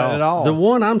affect us at all. The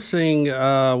one I'm seeing,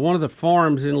 one of the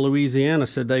farms in Louisiana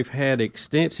said they've had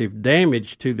extensive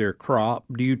damage to their crop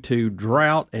due to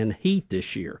drought and heat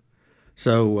this year.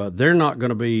 So they're not going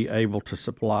to be able to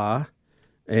supply.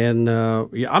 And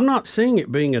I'm not seeing it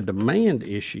being a demand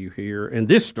issue here in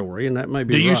this story, and that may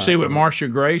be Do you right. see what Marcia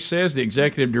Gray says, the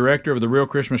executive director of the Real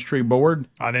Christmas Tree Board?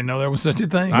 I didn't know there was such a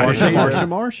thing.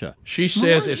 Marcia. She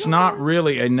says it's not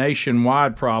really a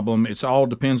nationwide problem. It all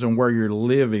depends on where you're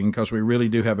living because we really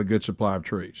do have a good supply of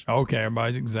trees. Okay,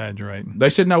 everybody's exaggerating. They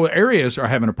said no, areas are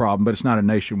having a problem, but it's not a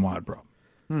nationwide problem.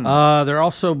 They're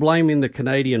also blaming the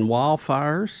Canadian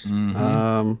wildfires.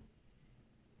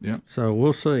 Yeah. So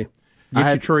we'll see. Get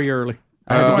your tree early.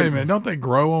 Wait a minute, don't they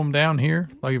grow them down here?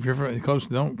 Like if you're close,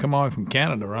 don't come all the way from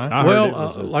Canada, right?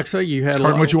 Like I say, you had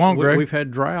what you want, Greg. We've had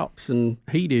droughts and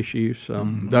heat issues. So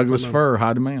Douglas fir,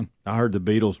 high demand. I heard the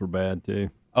beetles were bad too.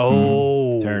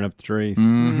 Tearing up the trees.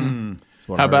 How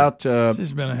about this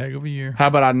has been a heck of a year. How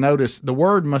about I noticed the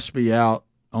word must be out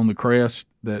on the crest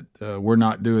that we're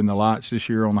not doing the lights this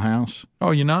year on the house.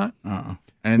 Oh, you're not?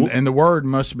 And the word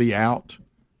must be out.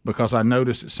 Because I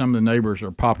noticed that some of the neighbors are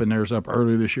popping theirs up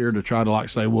early this year to try to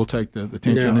say we'll take the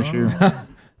attention this year,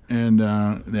 and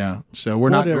so we're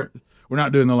not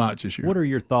doing the lights this year. What are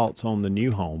your thoughts on the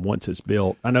new home once it's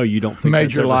built? I know you don't think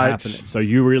major that's lights. happening, so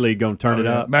you really going to turn it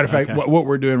up. Matter of fact, what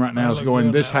we're doing right now is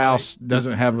going. This house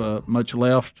doesn't have much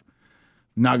left.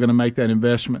 Not going to make that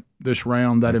investment this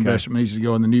round. That investment needs to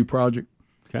go in the new project.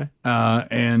 Okay,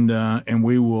 and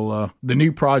we will. The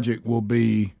new project will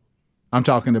be. I'm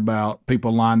talking about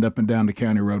people lined up and down the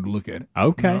county road to look at it.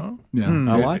 Okay. Yeah.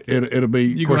 I like it. It'll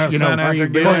be, of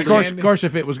course,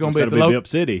 if it was going to be at the Big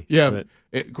City. Yeah.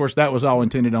 Of course, that was all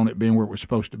intended on it being where it was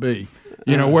supposed to be.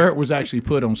 Where it was actually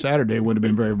put on Saturday, it wouldn't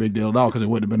have been a very big deal at all because it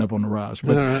wouldn't have been up on the rise.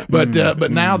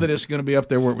 But now that it's going to be up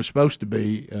there where it was supposed to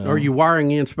be. Are you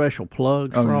wiring in special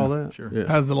plugs for all that? Sure. Yeah.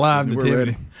 How's the live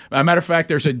nativity? As a matter of fact,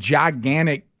 there's a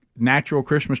gigantic natural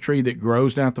Christmas tree that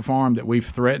grows down at the farm that we've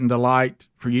threatened to light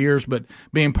for years, but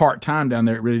being part-time down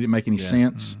there, it really didn't make any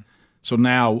sense. So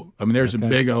now, there's a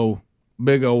big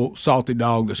old salty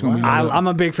dog that's going to be. I'm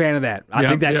a big fan of that. I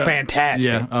think that's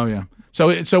fantastic. Yeah. Oh yeah.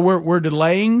 So we're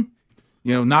delaying.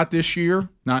 Not this year.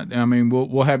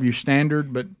 We'll have your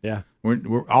standard, but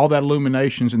we're all that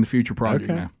illumination's in the future project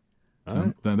now.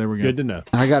 So there we go. Good to know.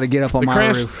 I got to get up on my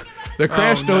roof. The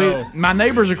crest. My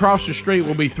neighbors across the street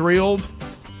will be thrilled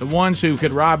The ones who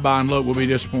could ride by and look will be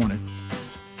disappointed.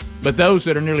 But those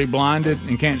that are nearly blinded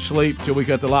and can't sleep till we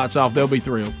cut the lights off, they'll be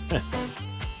thrilled.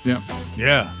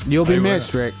 Yeah. You'll be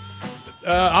missed, Rick.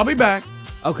 I'll be back.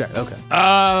 Okay.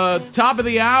 Top of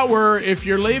the hour, if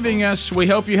you're leaving us, we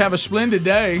hope you have a splendid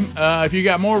day. If you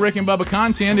got more Rick and Bubba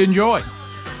content, enjoy.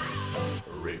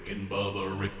 Rick and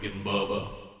Bubba.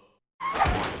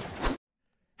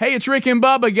 Hey, it's Rick and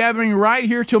Bubba gathering right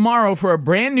here tomorrow for a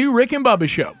brand new Rick and Bubba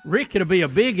show. Rick, it'll be a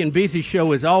big and busy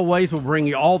show as always. We'll bring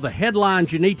you all the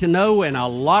headlines you need to know and a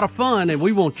lot of fun, and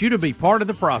we want you to be part of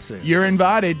the process. You're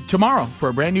invited tomorrow for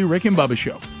a brand new Rick and Bubba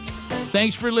show.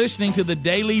 Thanks for listening to the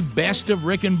daily best of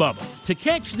Rick and Bubba. To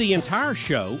catch the entire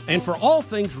show and for all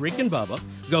things Rick and Bubba,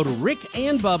 go to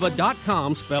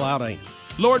rickandbubba.com, spell out AIM.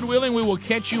 Lord willing, we will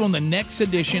catch you on the next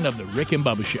edition of the Rick and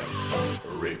Bubba show.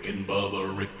 Rick and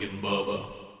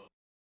Bubba.